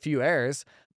there's a few errors.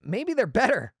 Maybe they're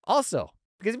better also,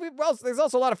 because there's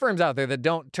also a lot of firms out there that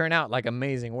don't turn out like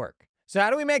amazing work. So how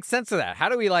do we make sense of that? How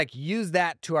do we use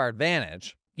that to our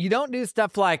advantage? You don't do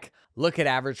stuff like look at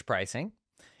average pricing.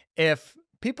 If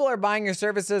people are buying your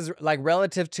services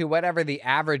relative to whatever the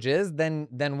average is, then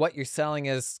what you're selling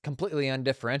is completely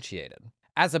undifferentiated.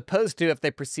 As opposed to if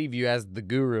they perceive you as the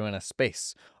guru in a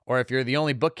space, or if you're the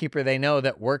only bookkeeper they know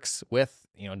that works with,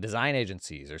 design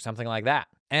agencies or something like that.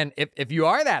 And if you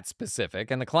are that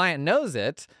specific and the client knows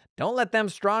it, don't let them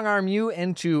strong arm you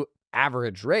into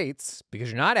average rates, because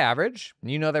you're not average.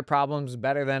 You know their problems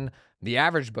better than the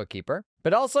average bookkeeper.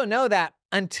 But also know that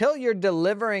until you're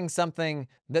delivering something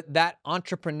that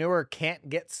entrepreneur can't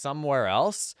get somewhere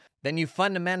else, then you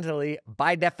fundamentally,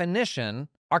 by definition,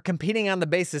 are competing on the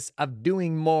basis of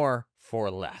doing more for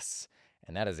less.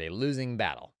 And that is a losing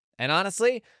battle. And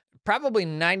honestly, probably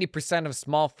 90% of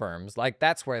small firms,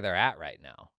 that's where they're at right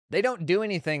now. They don't do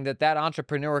anything that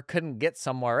entrepreneur couldn't get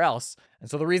somewhere else. And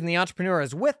so the reason the entrepreneur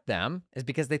is with them is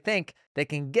because they think they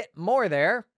can get more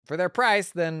there for their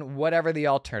price than whatever the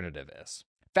alternative is.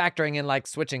 Factoring in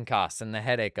switching costs and the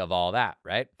headache of all that,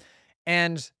 right?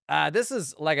 And this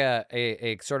is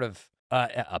a sort of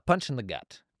a punch in the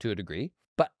gut to a degree.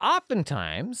 But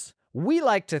oftentimes, we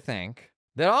like to think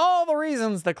that all the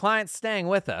reasons the client's staying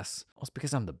with us, well, it's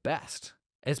because I'm the best.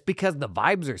 It's because the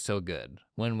vibes are so good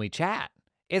when we chat.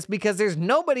 It's because there's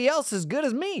nobody else as good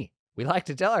as me. We like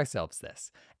to tell ourselves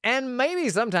this. And maybe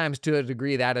sometimes to a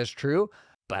degree that is true,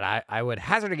 but I would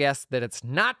hazard a guess that it's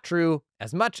not true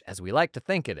as much as we like to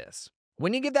think it is.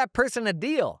 When you give that person a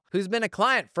deal who's been a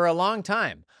client for a long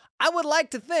time, I would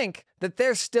like to think that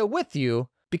they're still with you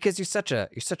because you're such a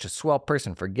swell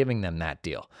person for giving them that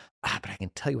deal. But I can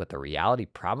tell you what the reality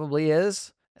probably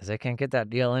is they can't get that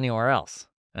deal anywhere else.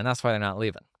 And that's why they're not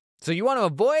leaving. So you want to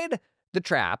avoid the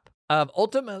trap of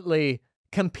ultimately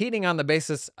competing on the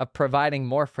basis of providing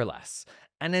more for less.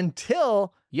 And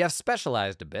until you have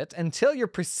specialized a bit, until you're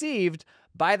perceived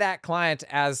by that client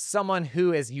as someone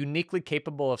who is uniquely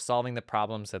capable of solving the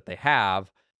problems that they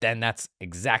have, then that's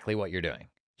exactly what you're doing.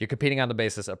 You're competing on the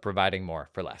basis of providing more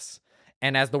for less.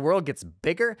 And as the world gets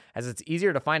bigger, as it's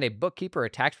easier to find a bookkeeper or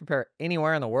tax preparer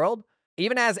anywhere in the world,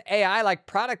 even as AI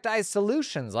productized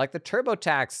solutions like the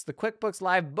TurboTax, the QuickBooks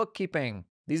Live bookkeeping,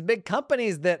 these big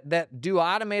companies that do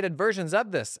automated versions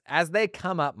of this as they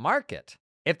come up market,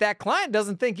 if that client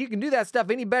doesn't think you can do that stuff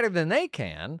any better than they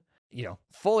can,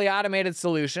 fully automated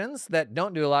solutions that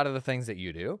don't do a lot of the things that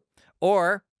you do,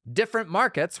 or different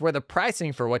markets where the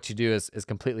pricing for what you do is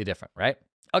completely different, right?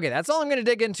 Okay, that's all I'm going to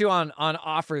dig into on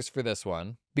offers for this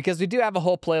one, because we do have a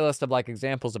whole playlist of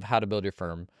examples of how to build your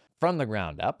firm from the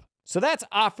ground up. So that's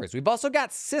offers. We've also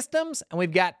got systems and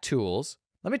we've got tools.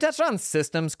 Let me touch on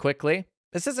systems quickly.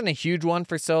 This isn't a huge one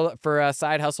for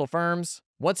side hustle firms.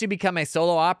 Once you become a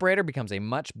solo operator, it becomes a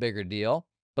much bigger deal.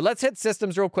 But let's hit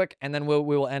systems real quick, and then we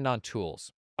will end on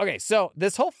tools. Okay, so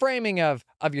this whole framing of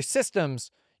your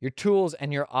systems, your tools,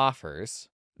 and your offers,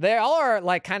 they all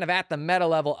are kind of at the meta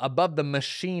level above the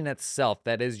machine itself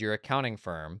that is your accounting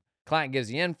firm. Client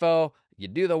gives you info, you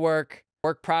do the work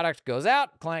product goes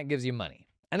out, client gives you money.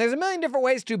 And there's a million different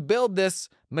ways to build this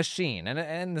machine. And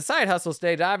in the side hustle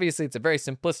stage, obviously it's a very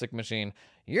simplistic machine.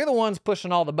 You're the ones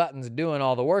pushing all the buttons, doing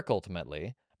all the work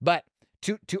ultimately. But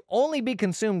to only be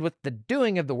consumed with the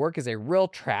doing of the work is a real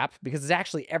trap, because it's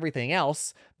actually everything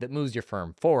else that moves your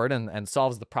firm forward and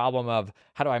solves the problem of,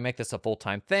 how do I make this a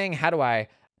full-time thing? How do I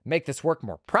make this work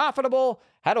more profitable?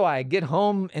 How do I get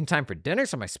home in time for dinner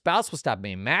so my spouse will stop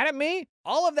being mad at me?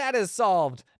 All of that is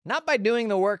solved not by doing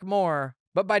the work more,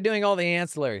 but by doing all the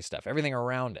ancillary stuff, everything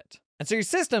around it. And so your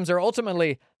systems are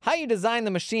ultimately how you design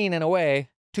the machine in a way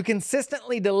to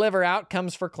consistently deliver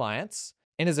outcomes for clients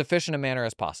in as efficient a manner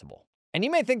as possible. And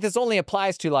you may think this only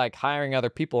applies to like hiring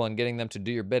other people and getting them to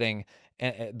do your bidding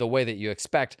the way that you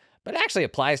expect, but it actually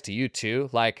applies to you too,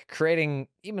 like creating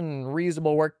even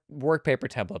reasonable work paper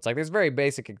templates. Like there's very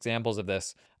basic examples of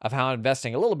this, of how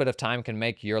investing a little bit of time can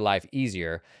make your life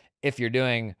easier if you're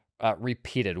doing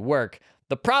repeated work.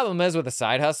 The problem is with a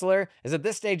side hustler is at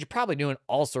this stage, you're probably doing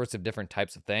all sorts of different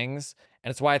types of things. And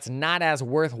it's why it's not as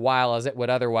worthwhile as it would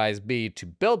otherwise be to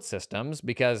build systems,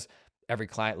 because every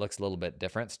client looks a little bit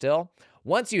different still.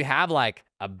 Once you have like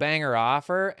a banger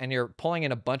offer and you're pulling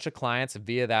in a bunch of clients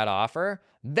via that offer,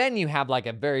 then you have like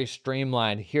a very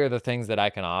streamlined, here are the things that I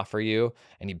can offer you.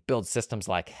 And you build systems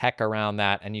like heck around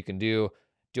that. And you can do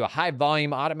a high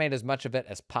volume, automate as much of it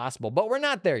as possible, but we're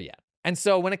not there yet. And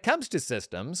so when it comes to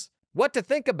systems, what to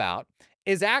think about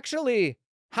is actually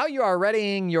how you are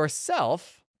readying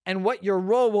yourself and what your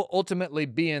role will ultimately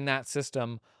be in that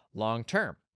system long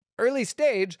term. Early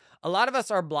stage, a lot of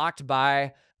us are blocked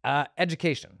by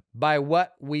education, by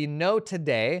what we know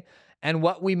today and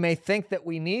what we may think that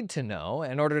we need to know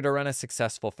in order to run a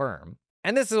successful firm.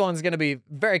 And this one's going to be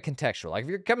very contextual. Like if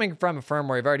you're coming from a firm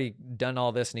where you've already done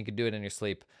all this and you can do it in your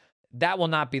sleep, that will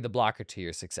not be the blocker to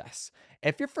your success.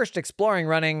 If you're first exploring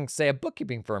running, say, a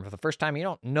bookkeeping firm for the first time, you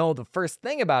don't know the first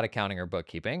thing about accounting or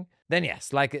bookkeeping, then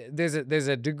yes, like there's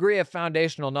a degree of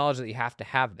foundational knowledge that you have to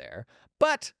have there.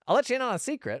 But I'll let you in on a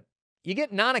secret. You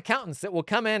get non-accountants that will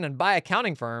come in and buy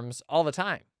accounting firms all the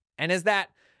time. And is that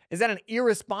an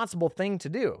irresponsible thing to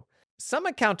do? Some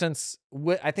accountants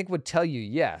I think would tell you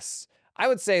yes. I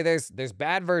would say there's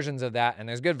bad versions of that and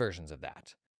there's good versions of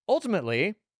that.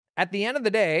 Ultimately, at the end of the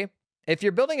day, if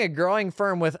you're building a growing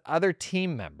firm with other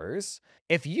team members,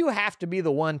 if you have to be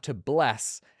the one to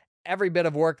bless every bit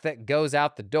of work that goes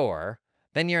out the door,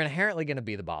 then you're inherently going to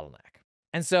be the bottleneck.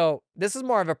 And so this is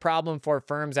more of a problem for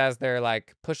firms as they're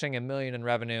like pushing $1 million in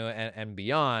revenue and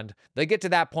beyond. They get to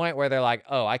that point where they're like,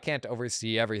 oh, I can't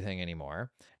oversee everything anymore.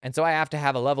 And so I have to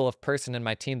have a level of person in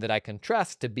my team that I can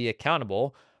trust to be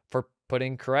accountable for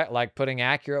putting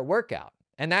accurate work out.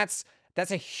 And that's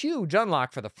a huge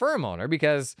unlock for the firm owner,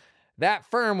 because that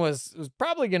firm was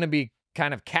probably going to be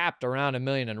kind of capped around $1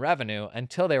 million in revenue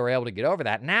until they were able to get over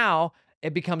that. Now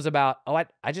it becomes about,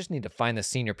 I just need to find the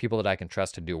senior people that I can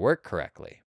trust to do work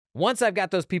correctly. Once I've got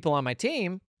those people on my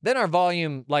team, then our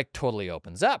volume like totally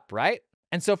opens up, right?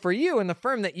 And so for you and the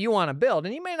firm that you want to build,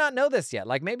 and you may not know this yet,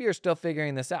 like maybe you're still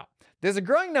figuring this out. There's a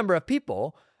growing number of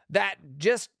people that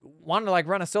just want to like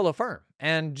run a solo firm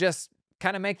and just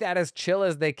kind of make that as chill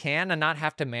as they can and not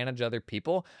have to manage other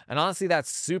people. And honestly, that's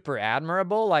super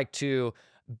admirable, like to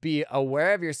be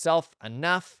aware of yourself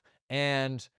enough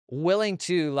and willing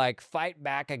to like fight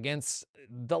back against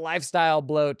the lifestyle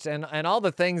bloat and all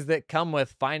the things that come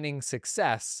with finding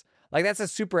success. Like that's a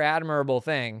super admirable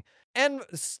thing. And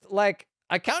like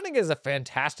accounting is a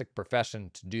fantastic profession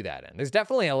to do that in. There's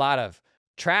definitely a lot of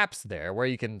traps there where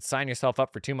you can sign yourself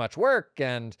up for too much work,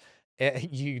 and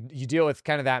you deal with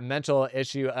kind of that mental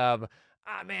issue of,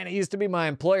 man, it used to be my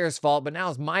employer's fault, but now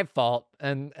it's my fault.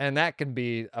 And that can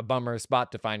be a bummer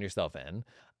spot to find yourself in.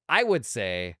 I would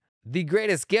say the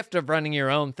greatest gift of running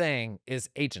your own thing is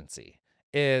agency.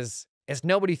 It's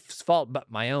nobody's fault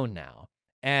but my own now.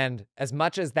 And as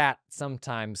much as that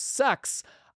sometimes sucks,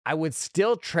 I would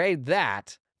still trade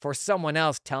that for someone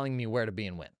else telling me where to be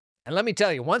and when. And let me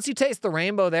tell you, once you taste the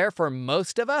rainbow there, for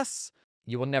most of us,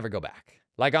 you will never go back.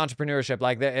 Like entrepreneurship,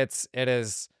 like it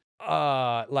is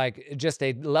like just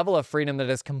a level of freedom that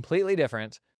is completely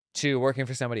different to working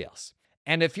for somebody else.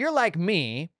 And if you're like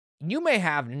me, you may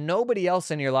have nobody else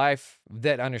in your life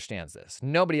that understands this.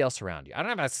 Nobody else around you. I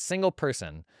don't have a single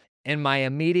person in my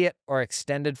immediate or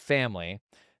extended family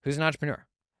who's an entrepreneur,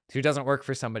 who doesn't work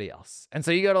for somebody else. And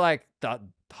so you go to like the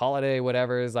holiday,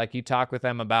 whatever is like, you talk with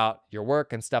them about your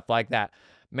work and stuff like that.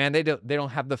 Man, they don't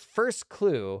have the first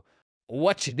clue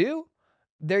what you do.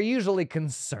 They're usually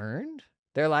concerned.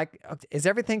 They're like, is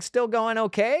everything still going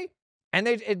okay? And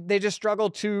they just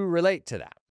struggle to relate to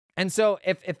that. And so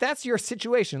if that's your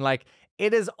situation, like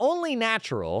it is only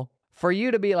natural for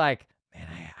you to be like, man,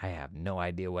 I have no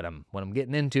idea what I'm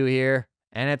getting into here.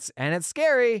 And it's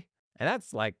scary. And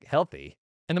that's like healthy.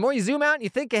 And the more you zoom out and you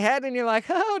think ahead and you're like,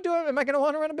 am I going to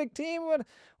want to run a big team?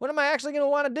 What am I actually going to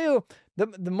want to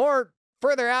do? The more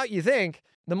further out you think,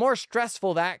 the more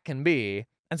stressful that can be.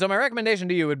 And so my recommendation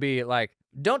to you would be like,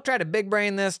 don't try to big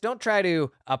brain this. Don't try to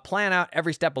plan out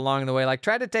every step along the way. Like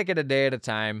try to take it a day at a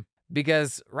time,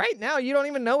 because right now you don't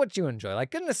even know what you enjoy.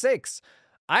 Like goodness sakes,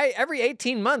 every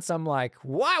 18 months, I'm like,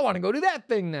 I want to go do that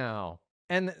thing now.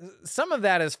 And some of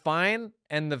that is fine.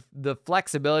 And the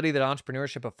flexibility that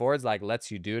entrepreneurship affords, like lets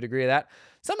you do a degree of that.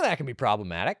 Some of that can be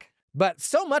problematic. But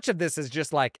so much of this is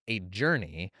just like a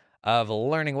journey of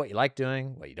learning what you like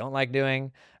doing, what you don't like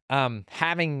doing,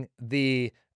 having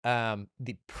the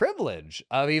privilege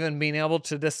of even being able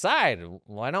to decide,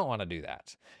 well, I don't want to do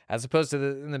that, as opposed to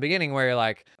in the beginning where you're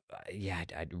like, yeah,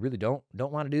 I really don't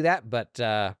want to do that. But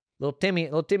little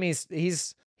Timmy's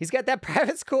he's got that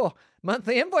private school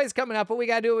monthly invoice coming up, but we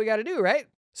gotta do what we gotta do, right?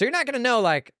 So you're not gonna know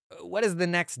like what does the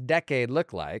next decade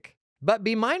look like, but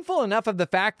be mindful enough of the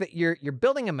fact that you're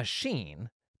building a machine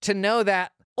to know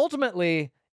that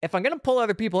ultimately, if I'm gonna pull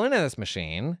other people into this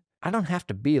machine, I don't have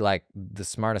to be like the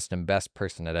smartest and best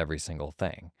person at every single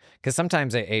thing. Because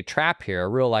sometimes a trap here, a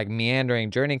real like meandering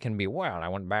journey can be, well, I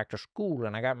went back to school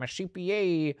and I got my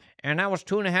CPA and that was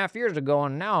 2.5 years ago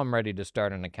and now I'm ready to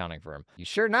start an accounting firm. You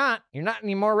sure not. You're not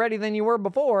any more ready than you were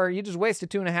before. You just wasted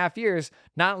 2.5 years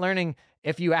not learning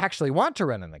if you actually want to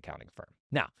run an accounting firm.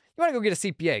 Now, you want to go get a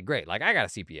CPA, great. Like I got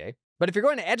a CPA. But if you're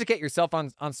going to educate yourself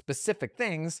on specific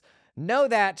things, know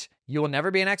that you will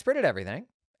never be an expert at everything.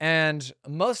 And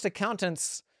most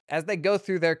accountants, as they go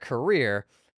through their career,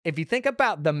 if you think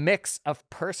about the mix of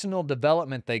personal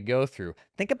development they go through,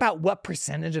 think about what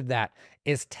percentage of that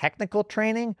is technical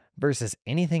training versus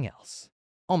anything else.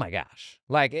 Oh my gosh.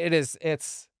 Like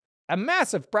it's a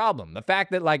massive problem. The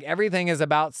fact that like everything is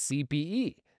about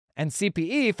CPE. And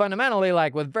CPE fundamentally,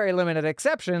 like with very limited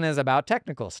exception, is about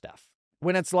technical stuff.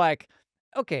 When it's like,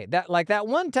 okay, that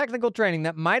one technical training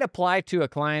that might apply to a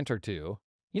client or two.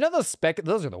 You know those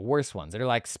are the worst ones. They're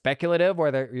like speculative,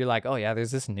 where you're like, oh yeah,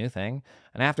 there's this new thing,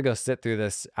 and I have to go sit through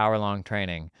this hour-long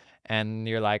training, and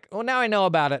you're like, oh, now I know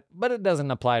about it, but it doesn't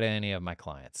apply to any of my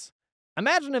clients.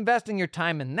 Imagine investing your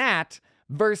time in that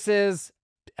versus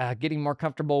getting more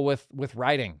comfortable with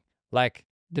writing, like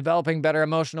developing better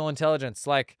emotional intelligence,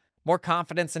 like more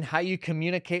confidence in how you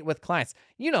communicate with clients.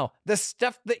 You know, the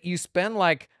stuff that you spend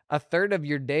like a third of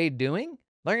your day doing,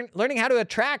 learning how to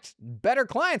attract better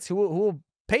clients who will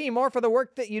pay you more for the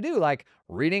work that you do, like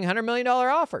reading $100 million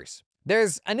offers.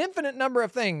 There's an infinite number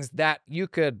of things that you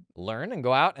could learn and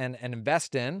go out and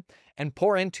invest in and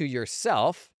pour into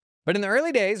yourself. But in the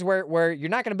early days where you're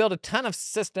not going to build a ton of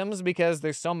systems because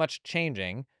there's so much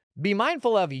changing, be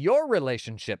mindful of your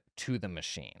relationship to the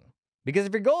machine. Because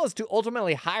if your goal is to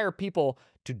ultimately hire people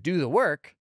to do the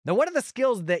work, then what are the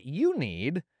skills that you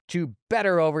need to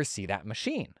better oversee that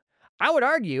machine? I would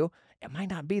argue it might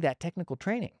not be that technical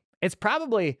training. It's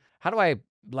probably, how do I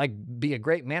like be a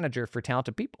great manager for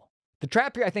talented people? The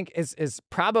trap here, I think, is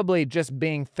probably just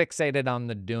being fixated on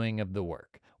the doing of the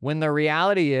work. When the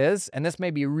reality is, and this may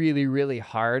be really, really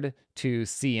hard to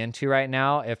see into right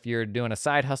now, if you're doing a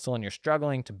side hustle and you're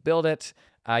struggling to build it,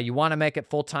 you want to make it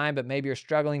full time, but maybe you're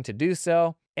struggling to do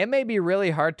so. It may be really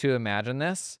hard to imagine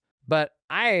this, but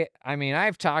I mean,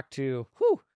 I've talked to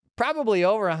probably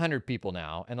over 100 people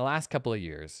now in the last couple of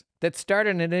years that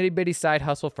started an itty bitty side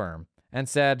hustle firm and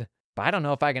said, but I don't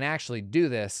know if I can actually do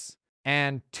this.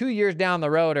 And 2 years down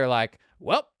the road are like,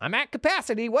 well, I'm at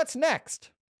capacity. What's next?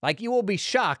 Like, you will be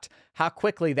shocked how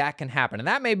quickly that can happen. And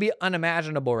that may be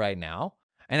unimaginable right now.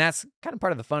 And that's kind of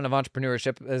part of the fun of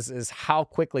entrepreneurship is how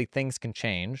quickly things can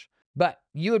change. But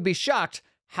you would be shocked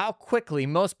how quickly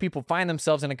most people find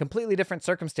themselves in a completely different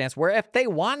circumstance where if they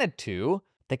wanted to,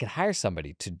 they could hire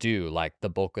somebody to do like the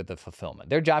bulk of the fulfillment.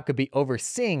 Their job could be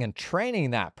overseeing and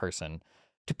training that person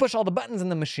to push all the buttons in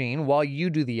the machine while you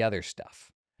do the other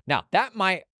stuff. Now, that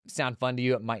might sound fun to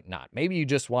you. It might not. Maybe you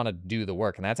just want to do the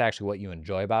work and that's actually what you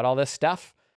enjoy about all this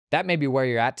stuff. That may be where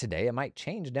you're at today. It might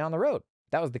change down the road.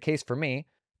 That was the case for me.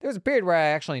 There was a period where I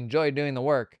actually enjoyed doing the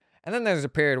work. And then there's a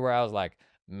period where I was like,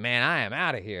 man, I am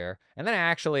out of here. And then I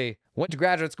actually went to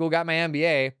graduate school, got my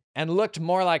MBA, and looked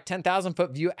more like 10,000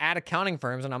 foot view at accounting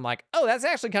firms. And I'm like, oh, that's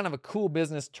actually kind of a cool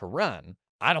business to run.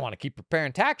 I don't want to keep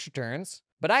preparing tax returns,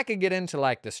 but I could get into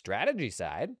like the strategy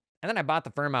side. And then I bought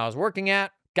the firm I was working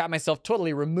at, got myself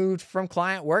totally removed from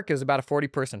client work. It was about a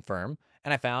 40-person firm.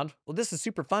 And I found, well, this is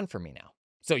super fun for me now.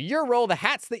 So your role, the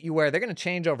hats that you wear, they're going to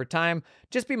change over time.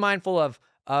 Just be mindful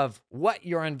of what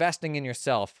you're investing in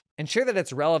yourself. Ensure that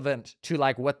it's relevant to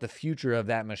like what the future of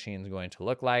that machine is going to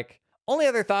look like. Only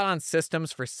other thought on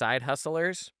systems for side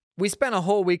hustlers. We spent a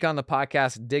whole week on the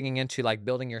podcast digging into like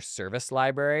building your service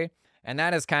library. And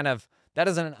that is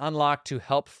an unlock to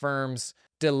help firms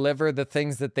deliver the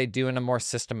things that they do in a more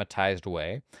systematized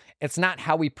way. It's not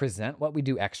how we present what we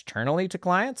do externally to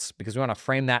clients, because we want to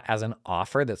frame that as an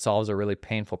offer that solves a really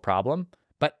painful problem.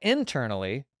 But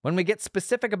internally, when we get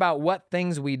specific about what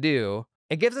things we do,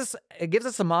 it gives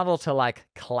us a model to like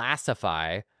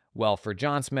classify, well, for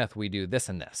John Smith, we do this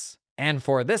and this. And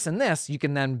for this and this, you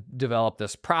can then develop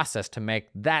this process to make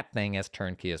that thing as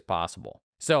turnkey as possible.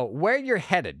 So where you're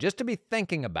headed, just to be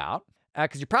thinking about,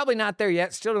 because you're probably not there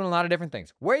yet, still doing a lot of different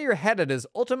things. Where you're headed is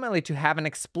ultimately to have an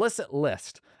explicit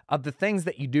list of the things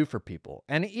that you do for people.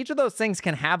 And each of those things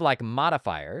can have like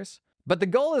modifiers, but the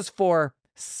goal is for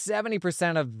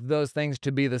 70% of those things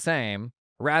to be the same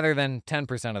rather than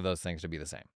 10% of those things to be the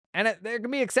same. And there can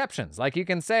be exceptions. Like you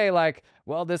can say like,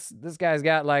 well, this guy's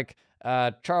got like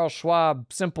Charles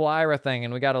Schwab simple IRA thing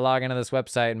and we got to log into this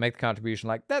website and make the contribution.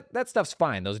 Like that stuff's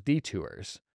fine, those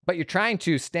detours. But you're trying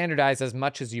to standardize as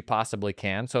much as you possibly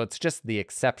can. So it's just the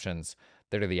exceptions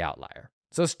that are the outlier.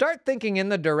 So start thinking in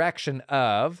the direction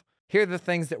of, here are the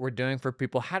things that we're doing for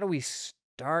people. How do we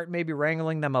start maybe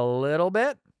wrangling them a little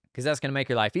bit? Because that's going to make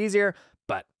your life easier,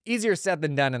 but easier said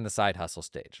than done in the side hustle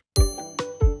stage.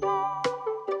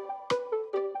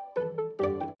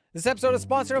 This episode is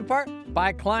sponsored in part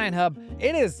by Client Hub.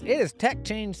 It is tech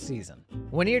change season.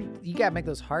 When you gotta make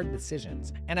those hard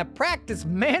decisions. And a practice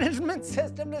management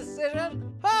system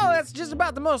decision, oh, that's just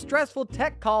about the most stressful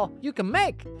tech call you can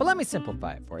make. But let me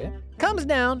simplify it for you. Comes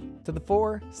down to the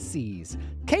 4 C's: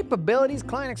 capabilities,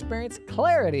 client experience,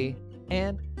 clarity,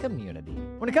 and community.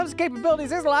 When it comes to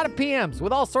capabilities, there's a lot of PMs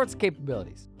with all sorts of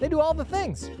capabilities. They do all the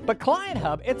things. But Client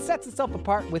Hub, it sets itself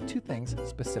apart with 2 things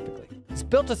specifically. It's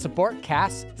built to support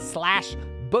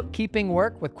CAS/bookkeeping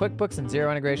work with QuickBooks and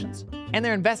Xero integrations. And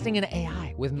they're investing in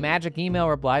AI with magic email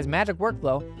replies, magic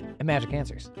workflow, and magic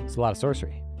answers. It's a lot of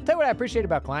sorcery. Tell you what I appreciate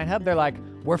about Client Hub, they're like,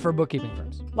 we're for bookkeeping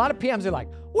firms. A lot of PMs are like,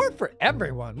 we're for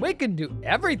everyone. We can do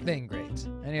everything great.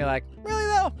 And you're like, really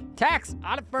though? Tax,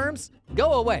 audit firms,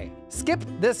 go away. Skip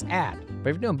this ad. But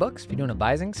if you're doing books, if you're doing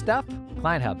advising stuff,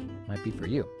 Client Hub might be for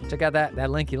you. Check out that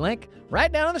linky link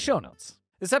right down in the show notes.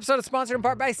 This episode is sponsored in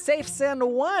part by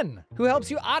SafeSend1, who helps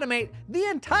you automate the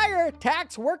entire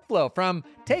tax workflow from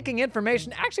taking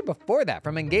information, actually before that,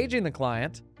 from engaging the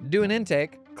client, doing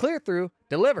intake, clear through,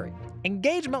 delivery.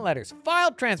 Engagement letters,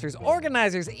 file transfers,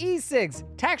 organizers, e-sigs,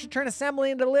 tax return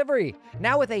assembly and delivery.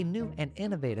 Now with a new and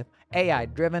innovative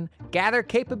AI-driven gather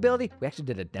capability. We actually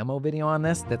did a demo video on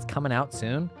this that's coming out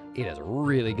soon. It is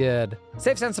really good.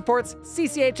 SafeSend supports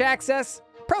CCH Access,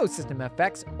 Pro System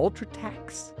FX,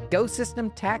 UltraTax, Go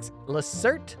System Tax,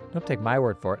 Lacert. Don't take my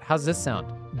word for it. How's this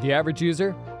sound? The average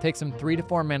user takes them 3 to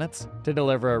 4 minutes to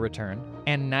deliver a return,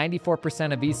 and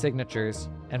 94% of e-signatures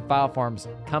and file forms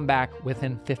come back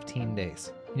within 15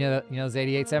 days. You know those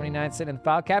 8879 sitting in the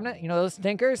file cabinet? You know those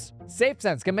stinkers?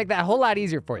 SafeSend's can make that a whole lot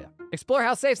easier for you. Explore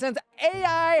how SafeSend's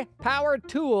AI-powered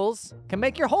tools can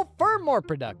make your whole firm more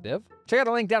productive. Check out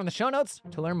the link down in the show notes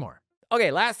to learn more.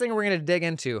 Okay, last thing we're gonna dig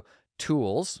into,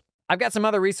 tools. I've got some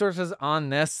other resources on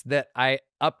this that I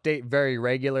update very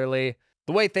regularly.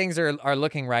 The way things are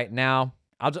looking right now,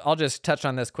 I'll just touch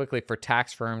on this quickly for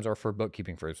tax firms or for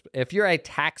bookkeeping firms. If you're a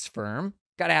tax firm,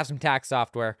 gotta have some tax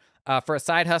software. For a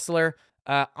side hustler,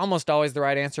 almost always the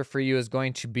right answer for you is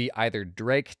going to be either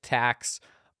Drake Tax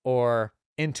or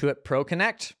Intuit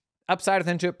ProConnect. Upside with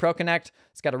Intuit ProConnect,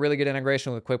 it's got a really good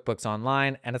integration with QuickBooks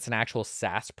Online, and it's an actual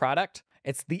SaaS product.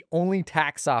 It's the only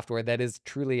tax software that is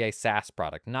truly a SaaS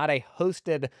product, not a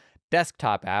hosted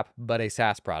desktop app, but a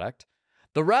SaaS product.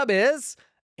 The rub is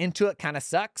Intuit kind of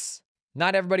sucks.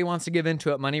 Not everybody wants to give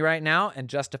Intuit money right now, and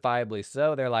justifiably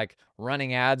so. They're like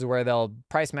running ads where they'll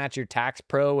price match your tax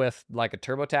pro with like a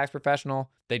TurboTax professional.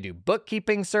 They do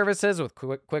bookkeeping services with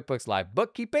QuickBooks Live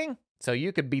Bookkeeping. So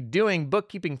you could be doing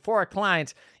bookkeeping for a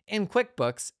client in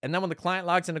QuickBooks, and then when the client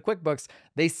logs into QuickBooks,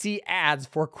 they see ads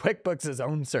for QuickBooks'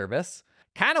 own service.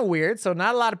 Kind of weird, so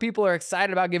not a lot of people are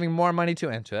excited about giving more money to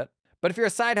Intuit. But if you're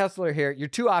a side hustler here, your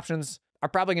 2 options are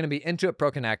probably gonna be Intuit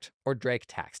ProConnect or Drake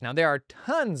Tax. Now, there are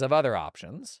tons of other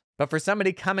options, but for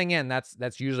somebody coming in,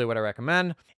 that's usually what I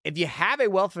recommend. If you have a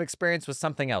wealth of experience with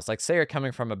something else, like say you're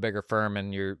coming from a bigger firm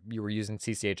and you were using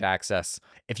CCH Access,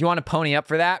 if you wanna pony up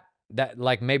for that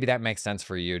like maybe that makes sense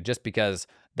for you, just because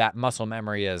that muscle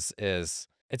memory is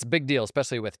it's a big deal,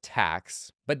 especially with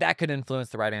tax, but that could influence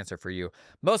the right answer for you.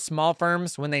 Most small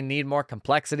firms, when they need more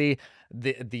complexity,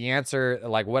 the answer,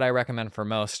 like what I recommend for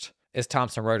most, is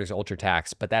Thomson Reuters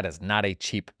UltraTax, but that is not a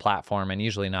cheap platform and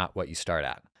usually not what you start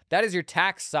at. That is your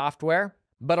tax software,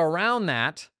 but around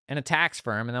that, in a tax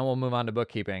firm, and then we'll move on to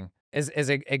bookkeeping, is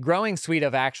a growing suite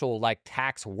of actual like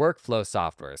tax workflow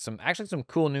software, some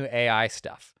cool new AI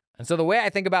stuff. And so the way I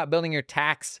think about building your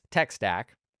tax tech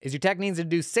stack is your tech needs to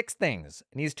do 6 things.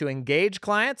 It needs to engage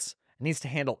clients. It needs to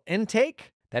handle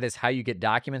intake. That is how you get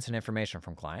documents and information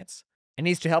from clients. It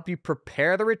needs to help you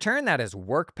prepare the return. That is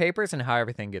work papers and how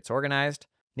everything gets organized.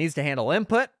 It needs to handle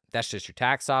input. That's just your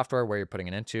tax software, where you're putting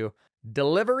it into.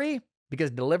 Delivery. because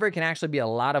delivery can actually be a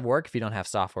lot of work if you don't have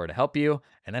software to help you.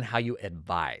 And then how you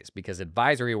advise, because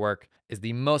advisory work is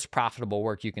the most profitable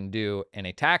work you can do in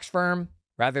a tax firm.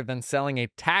 Rather than selling a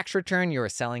tax return, you're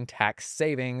selling tax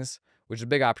savings, which is a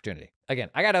big opportunity. Again,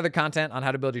 I got other content on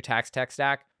how to build your tax tech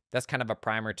stack. That's kind of a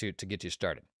primer to get you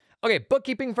started. Okay,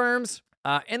 bookkeeping firms.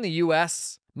 In the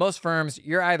US, most firms,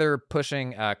 you're either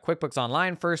pushing QuickBooks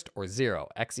Online first or Xero,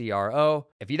 Xero.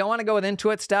 If you don't want to go with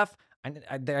Intuit stuff,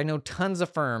 I know tons of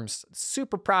firms,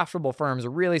 super profitable firms,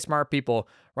 really smart people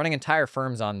running entire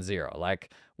firms on Xero.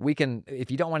 Like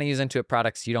if you don't want to use Intuit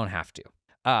products, you don't have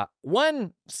to.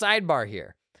 One sidebar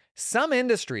here. Some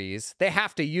industries, they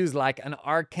have to use like an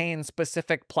arcane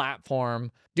specific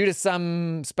platform due to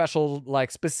some special, like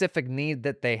specific need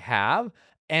that they have.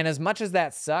 And as much as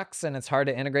that sucks and it's hard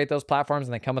to integrate those platforms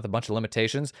and they come with a bunch of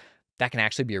limitations, that can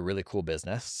actually be a really cool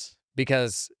business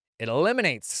because it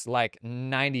eliminates like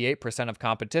 98% of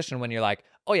competition when you're like,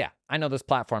 oh yeah, I know this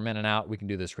platform in and out. We can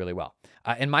do this really well.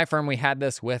 In my firm, we had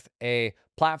this with a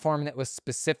platform that was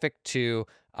specific to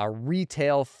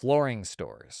retail flooring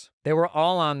stores. They were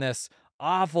all on this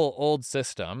awful old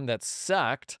system that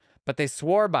sucked, but they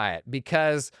swore by it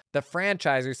because the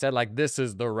franchisor said like, this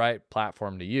is the right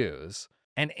platform to use.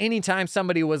 And anytime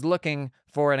somebody was looking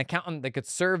for an accountant that could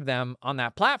serve them on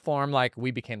that platform, like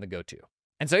we became the go-to.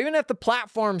 And so even if the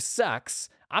platform sucks,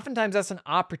 oftentimes that's an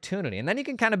opportunity. And then you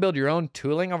can kind of build your own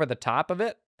tooling over the top of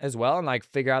it as well and like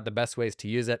figure out the best ways to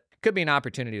use it. Could be an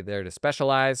opportunity there to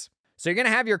specialize. So you're gonna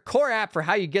have your core app for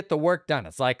how you get the work done.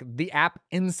 It's like the app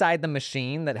inside the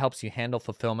machine that helps you handle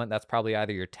fulfillment. That's probably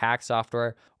either your tax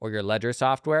software or your ledger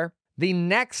software. The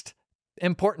next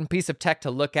important piece of tech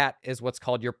to look at is what's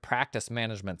called your practice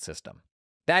management system.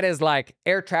 That is like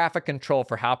air traffic control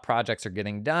for how projects are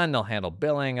getting done. They'll handle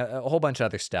billing, a whole bunch of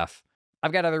other stuff.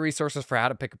 I've got other resources for how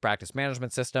to pick a practice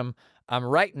management system.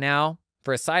 Right now,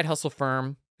 for a side hustle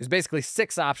firm, there's basically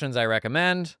 6 options I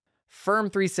recommend. Firm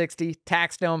 360,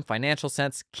 TaxDome, Financial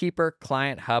Sense, Keeper,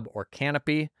 Client Hub, or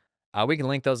Canopy. We can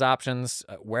link those options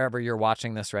wherever you're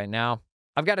watching this right now.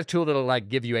 I've got a tool that'll like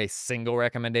give you a single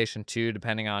recommendation too,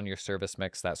 depending on your service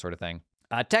mix, that sort of thing.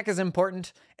 Tech is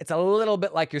important. It's a little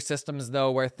bit like your systems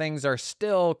though, where things are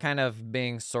still kind of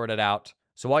being sorted out.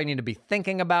 So while you need to be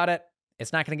thinking about it,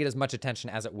 it's not gonna get as much attention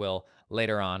as it will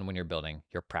later on when you're building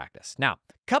your practice. Now,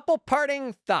 couple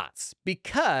parting thoughts,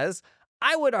 because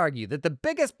I would argue that the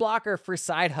biggest blocker for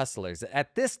side hustlers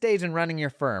at this stage in running your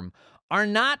firm are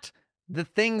not the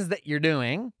things that you're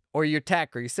doing or your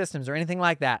tech or your systems or anything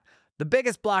like that. The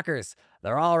biggest blockers,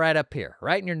 they're all right up here,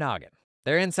 right in your noggin.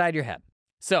 They're inside your head.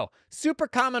 So, super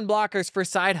common blockers for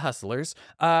side hustlers,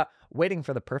 waiting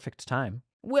for the perfect time.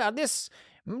 Well,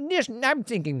 I'm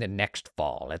thinking the next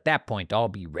fall. At that point, I'll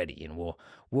be ready and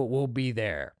we'll be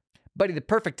there. Buddy, the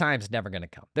perfect time's never gonna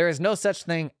come. There is no such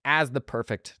thing as the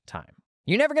perfect time.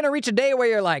 You're never gonna reach a day where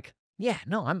you're like, yeah,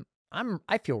 no,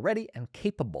 I feel ready and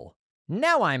capable.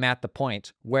 Now I'm at the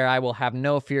point where I will have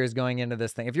no fears going into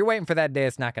this thing. If you're waiting for that day,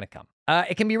 it's not gonna come.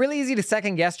 It can be really easy to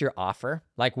second guess your offer,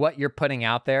 like what you're putting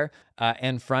out there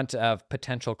in front of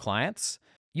potential clients.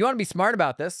 You wanna be smart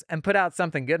about this and put out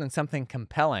something good and something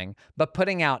compelling, but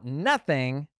putting out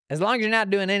nothing, as long as you're not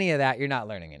doing any of that, you're not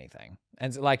learning anything.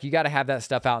 And so, like, you gotta have that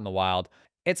stuff out in the wild.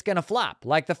 It's gonna flop.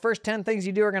 Like the first 10 things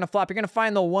you do are gonna flop. You're gonna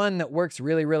find the one that works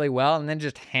really, really well and then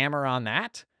just hammer on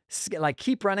that. Like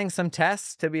keep running some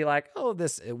tests to be like, oh,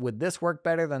 would this work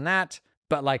better than that?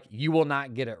 But like you will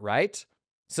not get it right.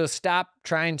 So stop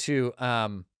trying to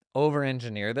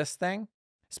over-engineer this thing.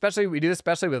 We do this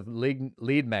especially with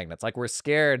lead magnets. Like we're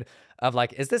scared of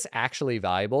like, is this actually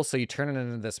valuable? So you turn it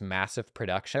into this massive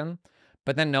production,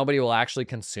 but then nobody will actually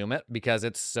consume it because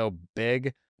it's so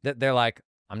big that they're like,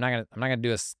 I'm not gonna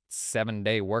do a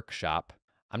 7-day workshop.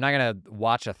 I'm not gonna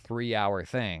watch a 3-hour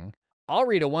thing. I'll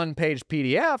read a 1-page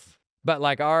PDF, but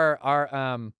like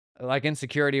our like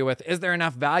insecurity with, is there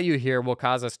enough value here, will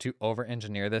cause us to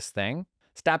over-engineer this thing.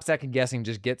 Stop second guessing,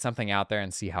 just get something out there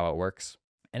and see how it works.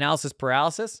 Analysis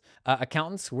paralysis.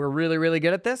 Accountants, we're really, really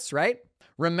good at this, right?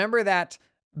 Remember that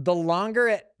the longer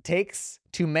it takes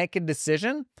to make a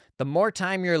decision, the more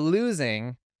time you're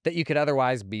losing that you could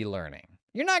otherwise be learning.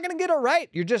 You're not gonna get it right,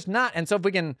 you're just not. And so if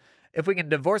we can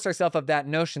divorce ourselves of that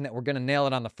notion that we're gonna nail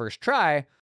it on the first try,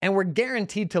 and we're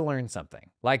guaranteed to learn something.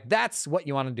 Like that's what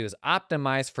you wanna do, is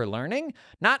optimize for learning,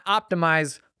 not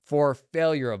optimize for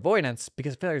failure avoidance,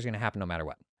 because failure is gonna happen no matter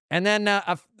what. And then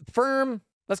a firm,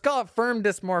 let's call it firm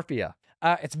dysmorphia.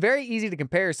 It's very easy to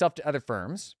compare yourself to other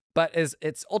firms, but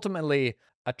it's ultimately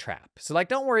a trap. So like,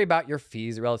 don't worry about your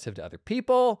fees relative to other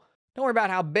people. Don't worry about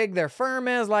how big their firm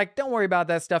is. Like, don't worry about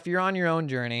that stuff. You're on your own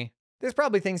journey. There's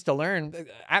probably things to learn,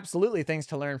 absolutely things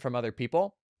to learn from other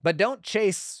people. but don't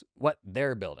chase what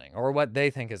they're building or what they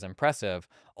think is impressive.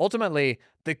 Ultimately,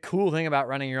 the cool thing about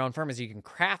running your own firm is you can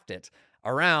craft it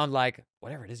around like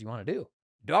whatever it is you want to do.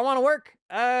 Do I want to work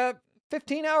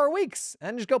 15-hour weeks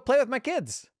and just go play with my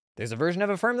kids? There's a version of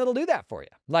a firm that'll do that for you.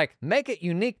 Like, make it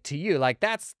unique to you. Like,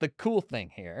 that's the cool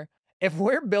thing here. If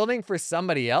we're building for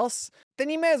somebody else, then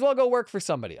you may as well go work for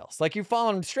somebody else. Like, you've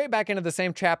fallen straight back into the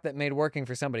same trap that made working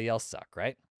for somebody else suck,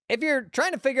 right? If you're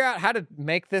trying to figure out how to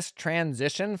make this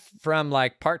transition from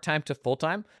like part-time to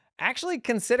full-time, actually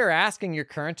consider asking your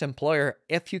current employer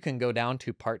if you can go down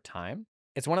to part-time.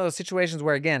 It's one of those situations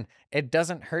where, again, it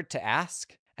doesn't hurt to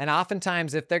ask. And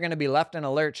oftentimes, if they're going to be left in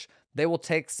a lurch, they will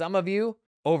take some of you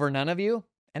over none of you.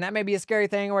 And that may be a scary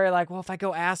thing where you're like, well, if I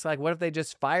go ask, like, what if they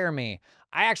just fire me?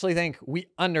 I actually think we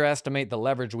underestimate the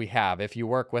leverage we have if you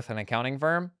work with an accounting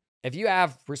firm. If you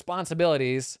have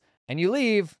responsibilities and you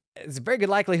leave, it's a very good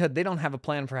likelihood they don't have a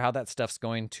plan for how that stuff's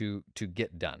going to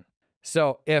get done.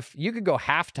 So if you could go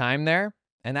half-time there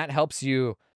and that helps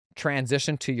you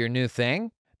transition to your new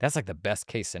thing, that's like the best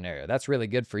case scenario. That's really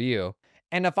good for you.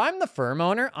 And if I'm the firm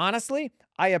owner, honestly,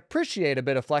 I appreciate a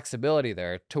bit of flexibility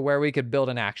there to where we could build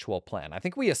an actual plan. I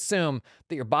think we assume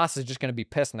that your boss is just going to be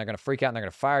pissed and they're going to freak out and they're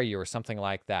going to fire you or something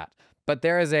like that. But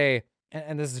there is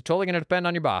and this is totally going to depend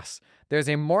on your boss, there's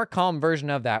a more calm version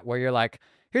of that where you're like,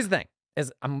 here's the thing,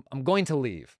 is I'm going to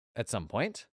leave at some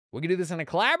point. We could do this in a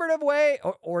collaborative way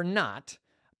or not,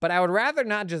 but I would rather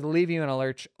not just leave you in a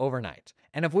lurch overnight.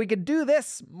 And if we could do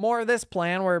this, more of this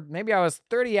plan where maybe I was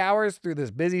 30 hours through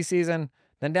this busy season,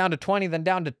 then down to 20, then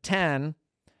down to 10,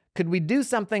 could we do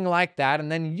something like that?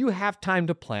 And then you have time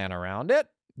to plan around it.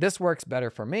 This works better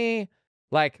for me.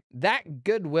 Like that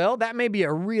goodwill, that may be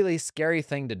a really scary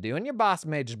thing to do. And your boss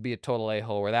may just be a total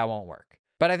a-hole where that won't work.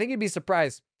 But I think you'd be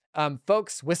surprised.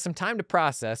 Folks with some time to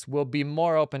process will be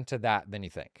more open to that than you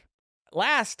think.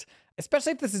 Last,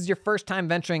 especially if this is your first time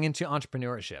venturing into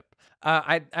entrepreneurship,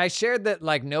 I shared that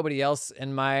like nobody else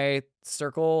in my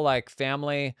circle, like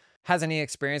family, has any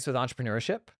experience with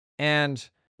entrepreneurship. And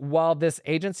while this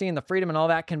agency and the freedom and all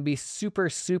that can be super,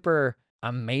 super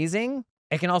amazing,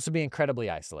 it can also be incredibly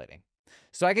isolating.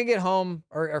 So I could get home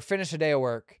or finish a day of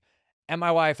work, and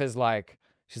my wife is like,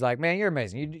 she's like, man, you're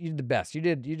amazing. You did the best.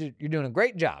 You're doing a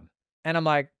great job. And I'm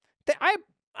like, I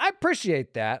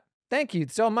appreciate that. Thank you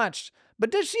so much.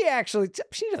 But does she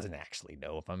doesn't actually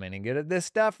know if I'm any good at this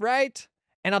stuff, right?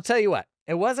 And I'll tell you what,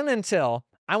 it wasn't until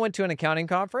I went to an accounting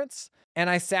conference and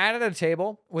I sat at a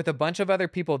table with a bunch of other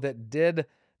people that did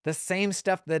the same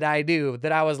stuff that I do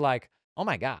that I was like, oh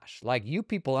my gosh, like you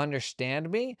people understand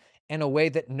me in a way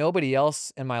that nobody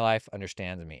else in my life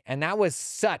understands me. And that was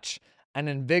such an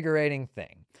invigorating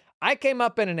thing. I came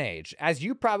up in an age, as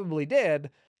you probably did,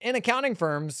 in accounting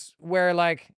firms where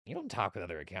like, you don't talk with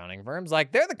other accounting firms,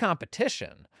 like they're the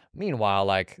competition. Meanwhile,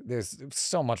 like there's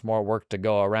so much more work to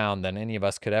go around than any of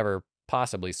us could ever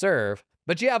possibly serve.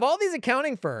 But you have all these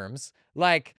accounting firms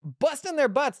like busting their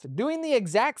butts, doing the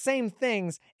exact same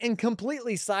things in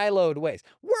completely siloed ways.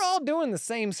 We're all doing the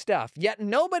same stuff, yet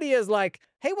nobody is like,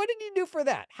 hey, what did you do for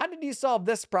that? How did you solve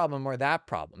this problem or that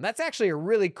problem? That's actually a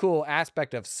really cool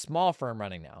aspect of small firm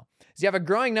running now. Is you have a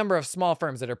growing number of small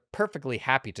firms that are perfectly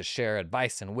happy to share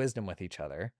advice and wisdom with each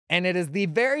other. And it is the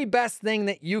very best thing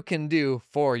that you can do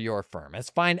for your firm is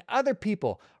find other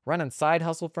people running side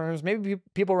hustle firms, maybe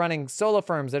people running solo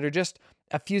firms that are just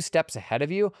a few steps ahead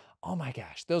of you. Oh my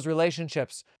gosh, those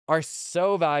relationships are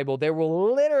so valuable. They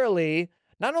will literally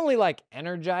not only like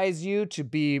energize you to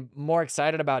be more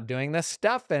excited about doing this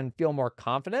stuff and feel more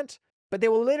confident, but they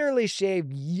will literally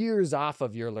shave years off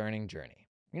of your learning journey.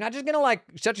 You're not just gonna like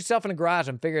shut yourself in a garage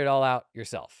and figure it all out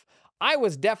yourself. I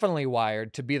was definitely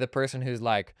wired to be the person who's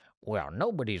like, well,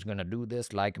 nobody's gonna do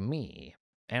this like me.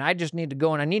 And I just need to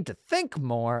go and I need to think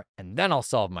more and then I'll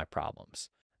solve my problems.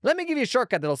 Let me give you a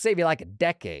shortcut that'll save you like a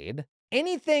decade.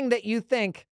 Anything that you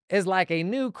think is like a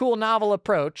new, cool, novel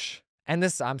approach, and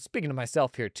this, I'm speaking to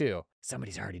myself here too,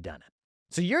 somebody's already done it.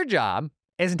 So your job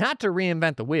is not to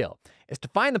reinvent the wheel. It's to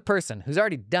find the person who's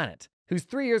already done it, who's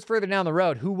 3 years further down the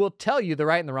road, who will tell you the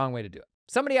right and the wrong way to do it.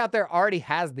 Somebody out there already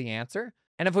has the answer.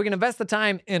 And if we can invest the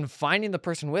time in finding the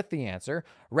person with the answer,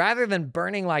 rather than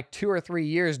burning like 2 or 3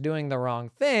 years doing the wrong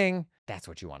thing, that's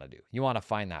what you want to do. You want to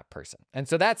find that person. And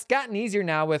so that's gotten easier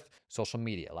now with social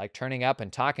media, like turning up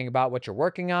and talking about what you're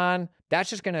working on. That's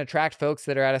just going to attract folks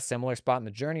that are at a similar spot in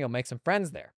the journey. You'll make some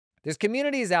friends there. There's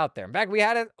communities out there. In fact, we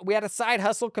had a side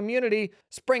hustle community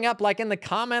spring up like in the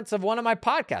comments of one of my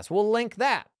podcasts. We'll link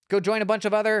that. Go join a bunch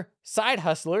of other side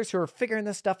hustlers who are figuring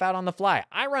this stuff out on the fly.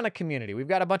 I run a community. We've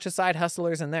got a bunch of side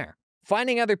hustlers in there.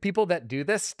 finding other people that do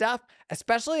this stuff,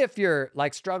 especially if you're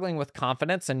like struggling with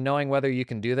confidence and knowing whether you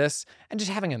can do this and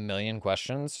just having a million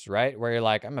questions, right? Where you're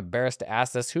like, I'm embarrassed to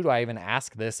ask this. Who do I even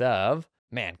ask this of?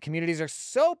 Man, communities are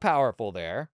so powerful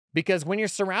there because when you're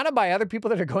surrounded by other people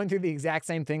that are going through the exact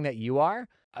same thing that you are,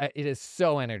 it is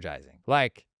so energizing.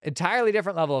 Like entirely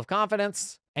different level of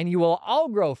confidence, and you will all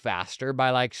grow faster by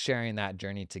like sharing that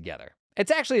journey together.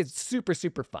 It's super,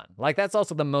 super fun. Like that's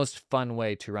also the most fun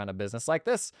way to run a business like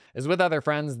this is with other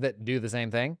friends that do the same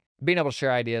thing. Being able to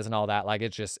share ideas and all that, like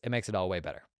it makes it all way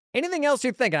better. Anything else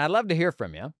you're thinking? I'd love to hear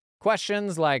from you.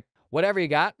 Questions, like whatever you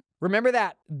got. Remember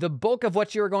that the bulk of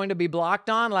what you are going to be blocked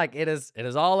on, like it is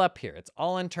all up here. It's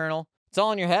all internal. It's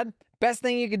all in your head. Best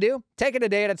thing you could do, take it a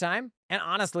day at a time. And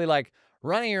honestly, like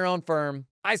running your own firm,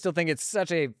 I still think it's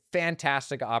such a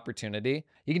fantastic opportunity.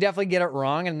 You can definitely get it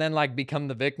wrong and then like become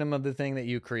the victim of the thing that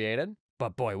you created.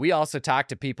 But boy, we also talk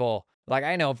to people, like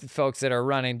I know folks that are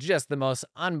running just the most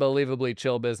unbelievably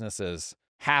chill businesses,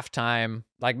 half-time,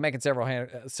 like making several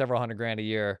hundred grand a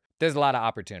year. There's a lot of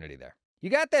opportunity there. You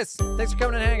got this. Thanks for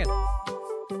coming and hanging.